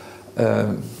your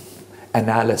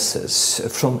analysis,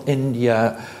 from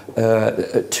India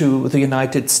to the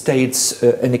United States,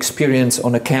 an experience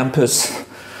on a campus,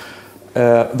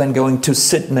 then going to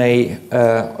Sydney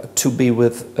to be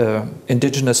with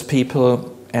indigenous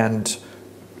people, and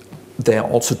there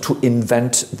also to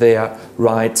invent their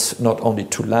rights, not only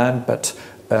to land, but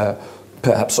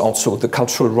perhaps also the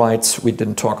cultural rights. We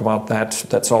didn't talk about that.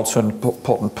 That's also an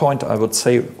important point, I would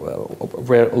say,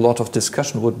 where a lot of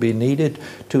discussion would be needed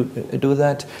to do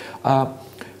that.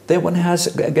 Then one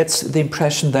gets the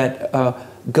impression that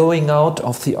going out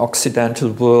of the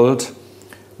Occidental world,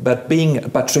 but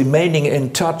remaining in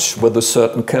touch with a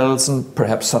certain Kelsen,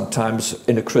 perhaps sometimes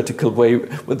in a critical way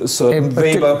with a certain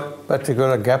Weber,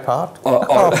 particular Gephart,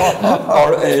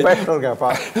 or a special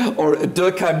Gephart, or a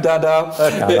Durkheim Dada,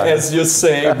 as you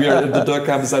say. We are in the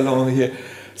Durkheim salon here.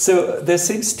 So there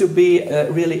seems to be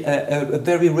really a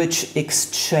very rich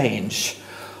exchange.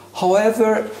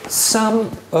 However,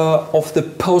 some of the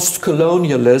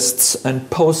post-colonialists and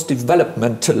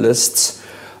post-developmentalists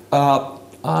are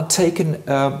taking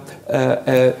a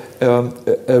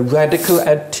radical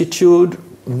attitude.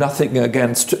 Nothing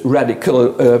against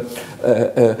radical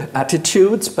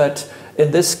attitudes, but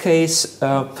in this case,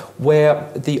 where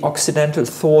the Occidental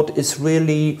thought is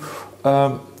really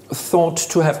thought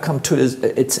to have come to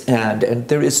its end, and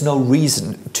there is no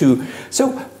reason to.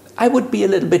 So I would be a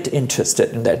little bit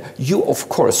interested in that. You, of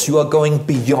course, you are going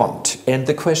beyond, and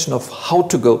the question of how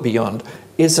to go beyond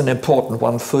is an important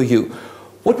one for you.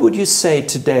 What would you say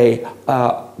today?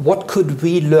 What could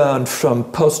we learn from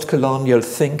post-colonial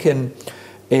thinking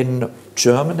in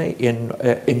Germany,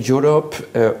 in Europe,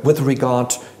 with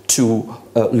regard to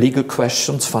legal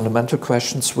questions, fundamental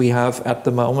questions we have at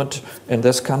the moment in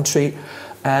this country?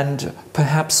 And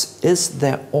perhaps is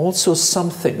there also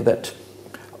something that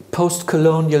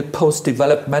post-colonial,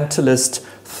 post-developmentalist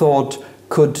thought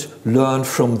could learn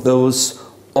from those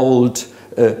old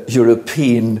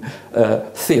European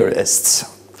theorists?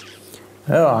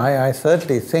 No, I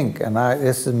certainly think, and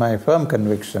this is my firm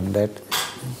conviction, that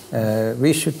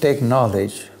we should take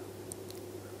knowledge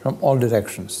from all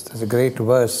directions. There's a great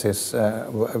verse, we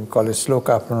call it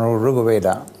Sloka from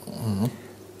Rigveda. Mm-hmm.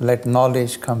 Let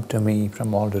knowledge come to me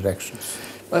from all directions.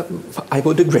 I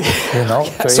would agree. You know,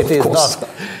 yes, so it is course. not.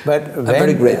 But I'm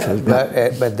very grateful.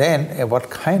 But then, what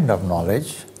kind of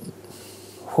knowledge?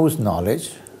 Whose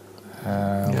knowledge?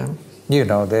 You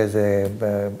know, there's a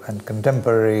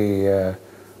contemporary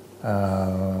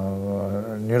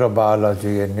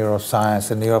neurobiology and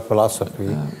neuroscience and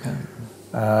neurophilosophy.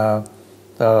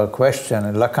 The question,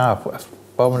 and Lacan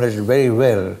formulated very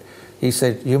well. He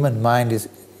said, human mind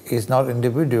is not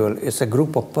individual; it's a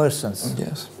group of persons.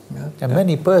 Yes. Yeah, there are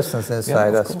many persons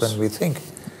inside us when we think.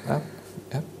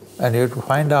 And you have to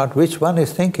find out which one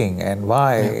is thinking and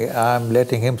why I'm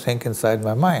letting him think inside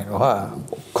my mind. Wow.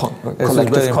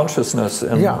 Collective consciousness. So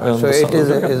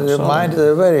the mind is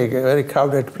a very, very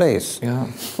crowded place. Yeah.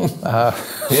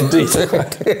 Indeed.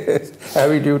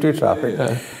 Heavy duty traffic.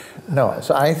 Yeah. No,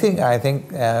 so I think,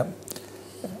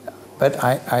 but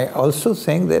I also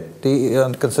think that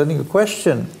concerning the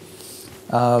question,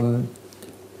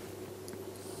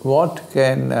 what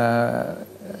can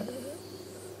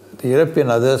the European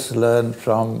others learn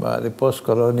from the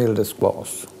post-colonial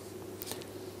discourse?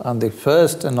 And the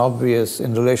first and obvious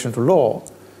in relation to law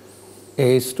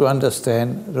is to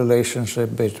understand the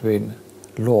relationship between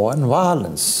law and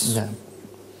violence. Yeah.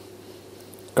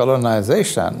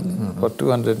 Colonization for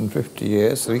 250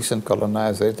 years, recent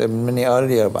colonization, and many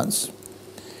earlier ones,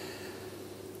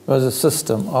 was a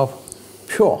system of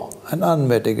pure and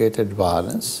unmitigated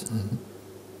violence.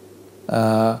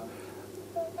 And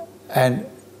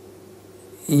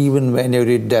even when you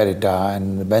read Derrida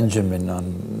and Benjamin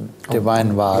on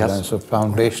divine violence or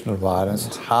foundational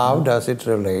violence, how does it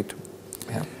relate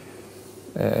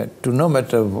to no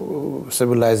matter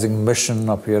civilizing mission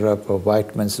of Europe or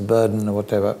white man's burden or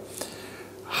whatever?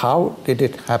 How did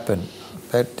it happen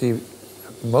that the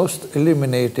most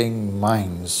illuminating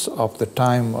minds of the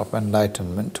time of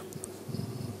Enlightenment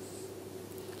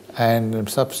and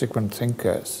subsequent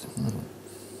thinkers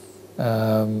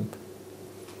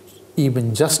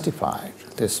even justified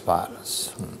this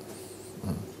violence?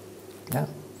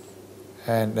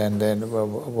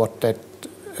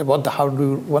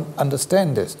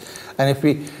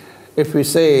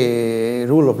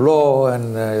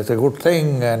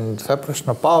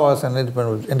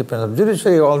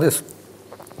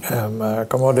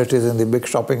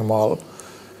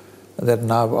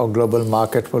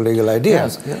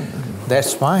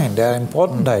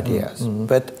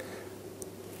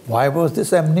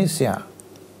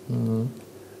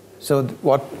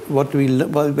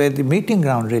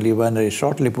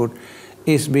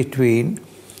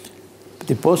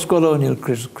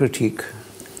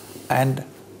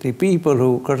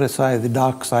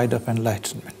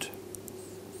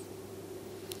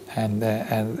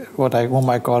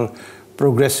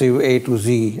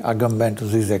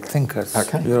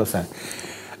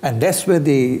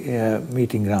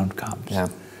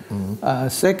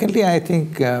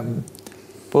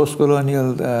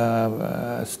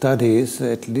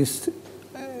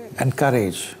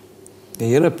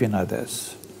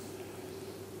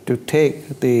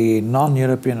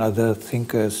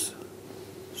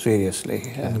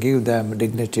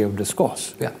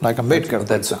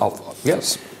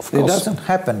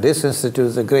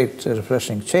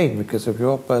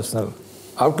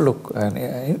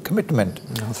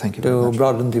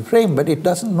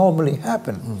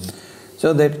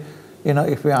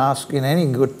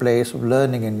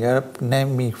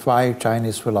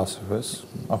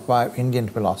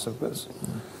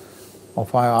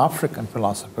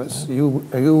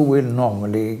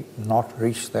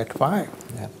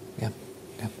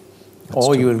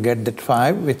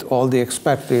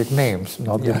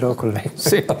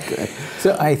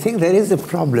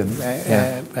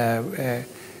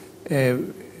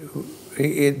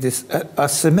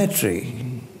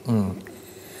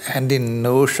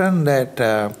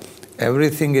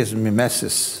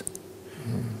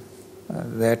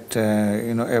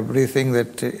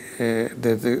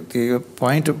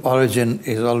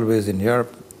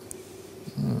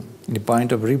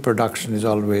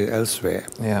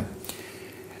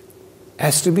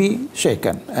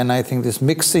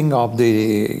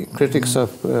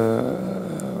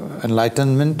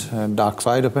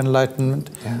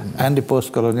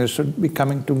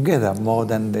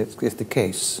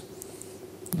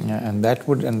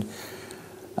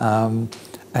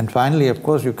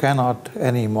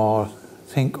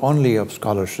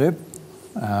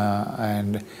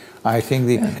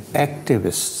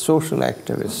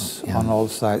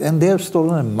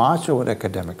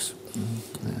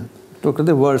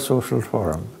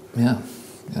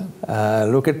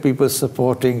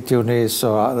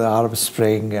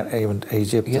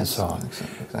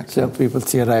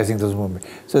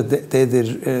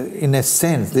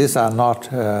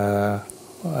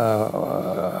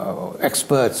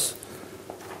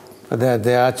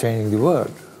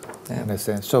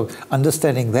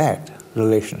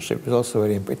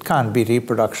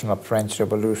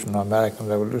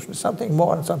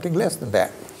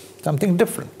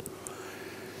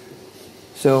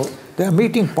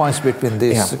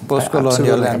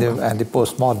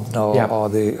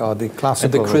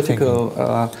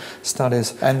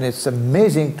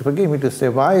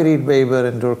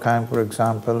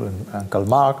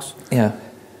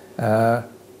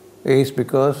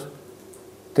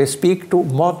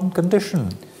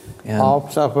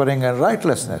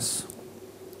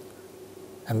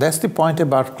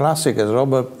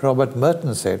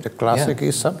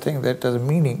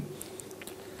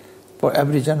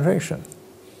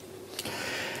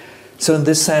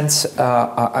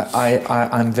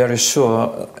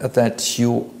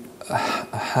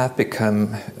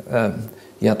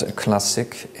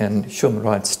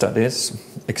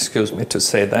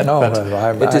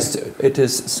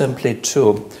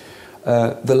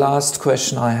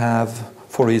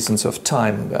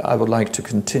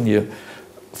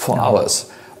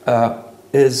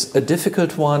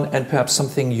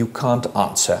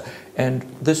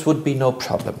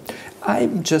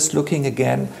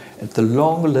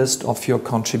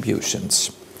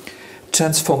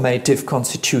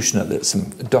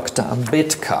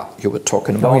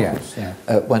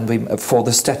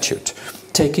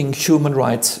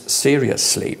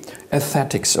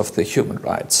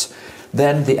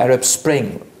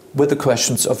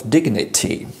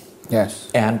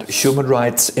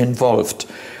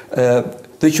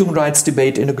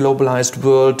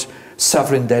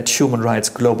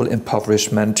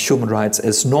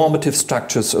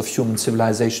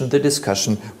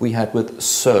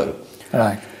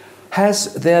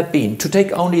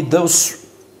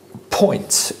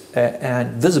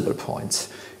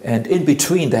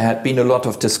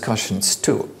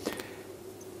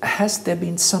 has there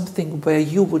been something where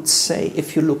you would say,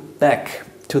 if you look back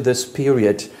to this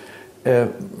period,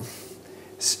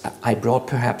 I brought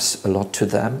perhaps a lot to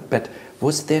them, but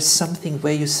was there something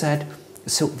where you said,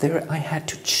 so there I had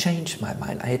to change my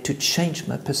mind, I had to change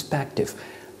my perspective,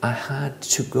 I had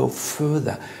to go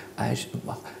further, I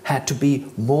had to be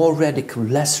more radical,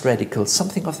 less radical,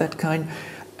 something of that kind?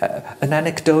 An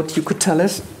anecdote you could tell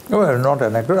us? Well, not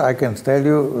an anecdote. I can tell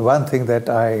you one thing that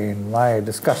in my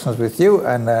discussions with you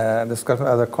and discussions with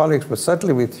other colleagues, but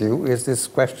certainly with you, is this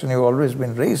question you've always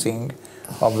been raising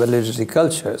of validity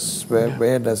cultures.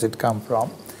 Where does it come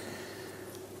from?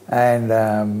 And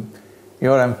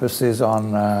your emphasis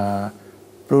on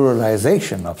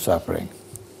pluralization of suffering,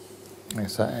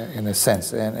 in a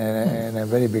sense, in a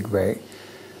very big way.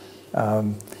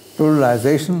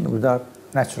 Pluralization without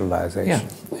naturalization.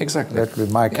 Yeah, exactly. That would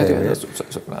be my case.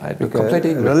 I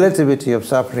completely agree. Relativity of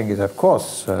suffering is, of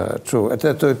course, true.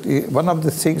 One of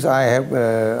the things I have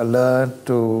learned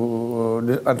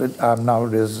to, I'm now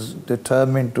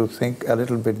determined to think a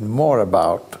little bit more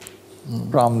about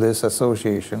from this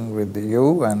association with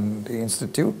you and the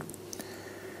Institute,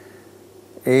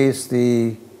 is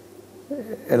the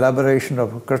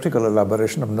critical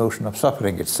elaboration of notion of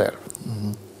suffering itself.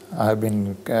 I've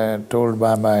been told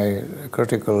by my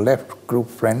critical left group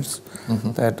friends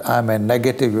that I'm a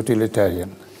negative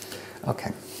utilitarian.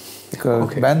 Okay.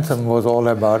 Because Bentham was all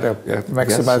about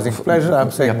maximizing pleasure.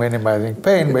 I'm saying minimizing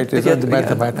pain, but it isn't the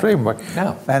Bentham framework.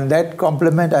 No. And that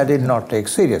compliment I did not take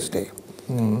seriously,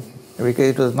 because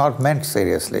it was not meant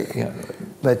seriously. Yeah.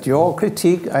 But your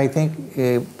critique, I think,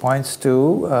 points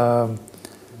to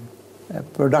a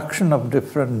production of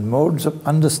different modes of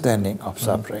understanding of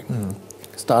suffering.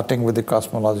 Starting with the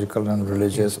cosmological and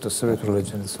religious to civic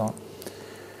religion and so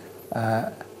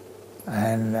on.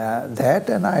 And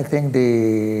I think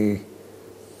the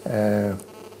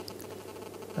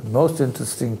most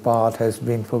interesting part has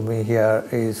been for me here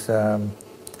is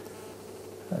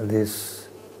this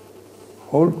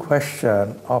whole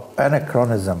question of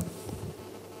anachronism.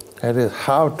 That is,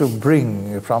 how to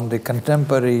bring from the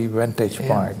contemporary vantage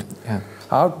point,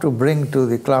 how to bring to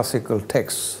the classical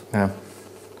texts,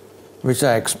 which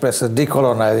I express as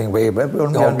decolonizing way, but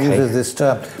only one uses this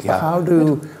term. How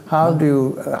do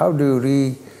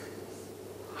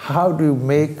you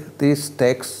make these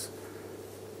texts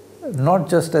not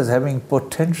just as having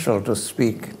potential to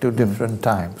speak to different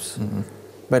times,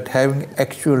 but having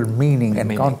actual meaning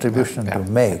and contribution to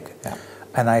make?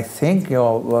 And I think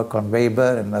your work on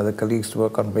Weber and other colleagues'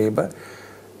 work on Weber,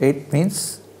 it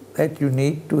means that you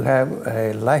need to have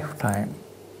a lifetime,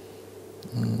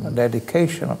 a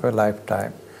dedication of a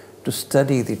lifetime to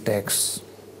study the texts.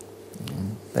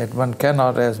 That one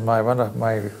cannot, as one of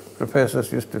my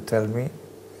professors used to tell me,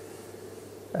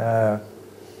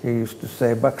 he used to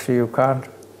say, Baxi, you can't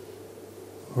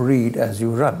read as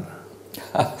you run.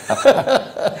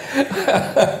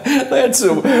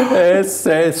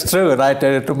 It's true, and I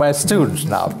tell it to my students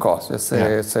now, of course. It's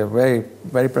a very,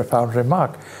 very profound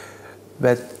remark.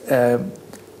 But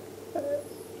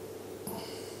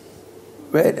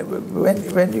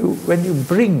when you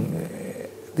bring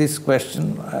this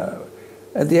question,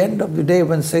 at the end of the day,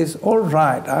 one says, all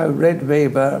right, I've read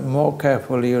Weber more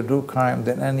carefully or Durkheim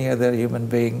than any other human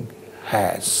being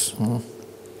has.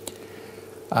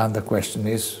 And the question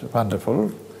is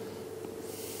wonderful.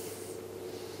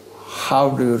 How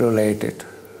do you relate it?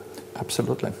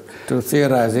 Absolutely. To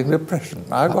theorizing repression.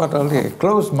 I've got only a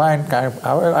closed mind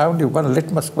I only one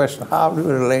litmus question. How do you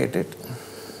relate it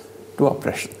to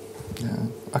oppression?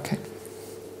 Okay.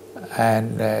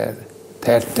 And that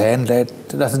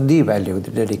doesn't devalue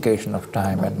the dedication of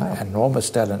time and enormous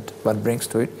talent one brings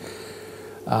to it.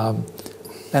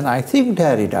 And I think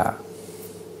Derrida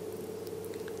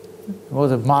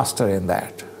was a master in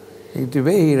that. The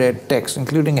way he read text,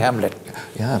 including Hamlet.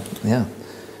 Yeah.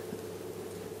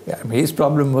 I mean, his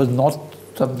problem was not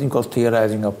something called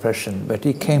theorizing oppression, but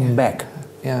he came back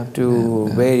to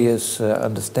various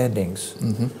understandings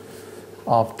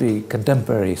of the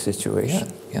contemporary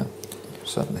situation. Yeah,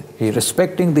 certainly. He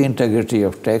respecting the integrity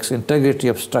of text, integrity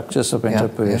of structures of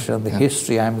interpretation, the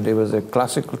history. I mean, there was a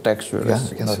classical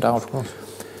textualist, no doubt. Of course.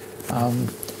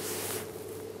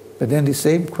 But then the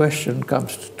same question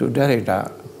comes to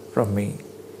Derrida from me.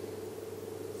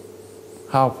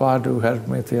 How far do you help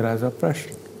me theorize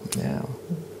oppression? Yeah.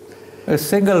 A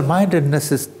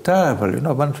single-mindedness is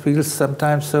terrible. One feels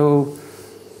sometimes so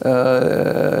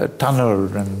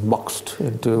tunneled and boxed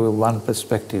into one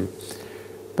perspective.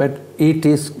 But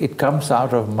it comes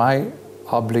out of my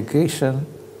obligation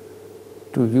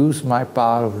to use my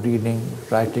power of reading,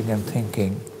 writing and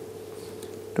thinking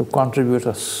to contribute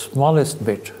a smallest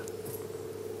bit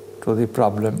to the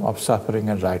problem of suffering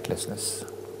and rightlessness.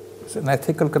 It's an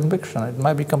ethical conviction. It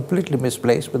might be completely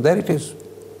misplaced, but there it is.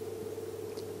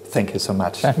 Thank you so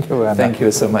much. Thank you, Werner. Thank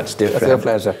you so much, dear friend. It's a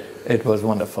pleasure. It was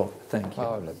wonderful. Thank you.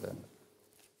 Oh,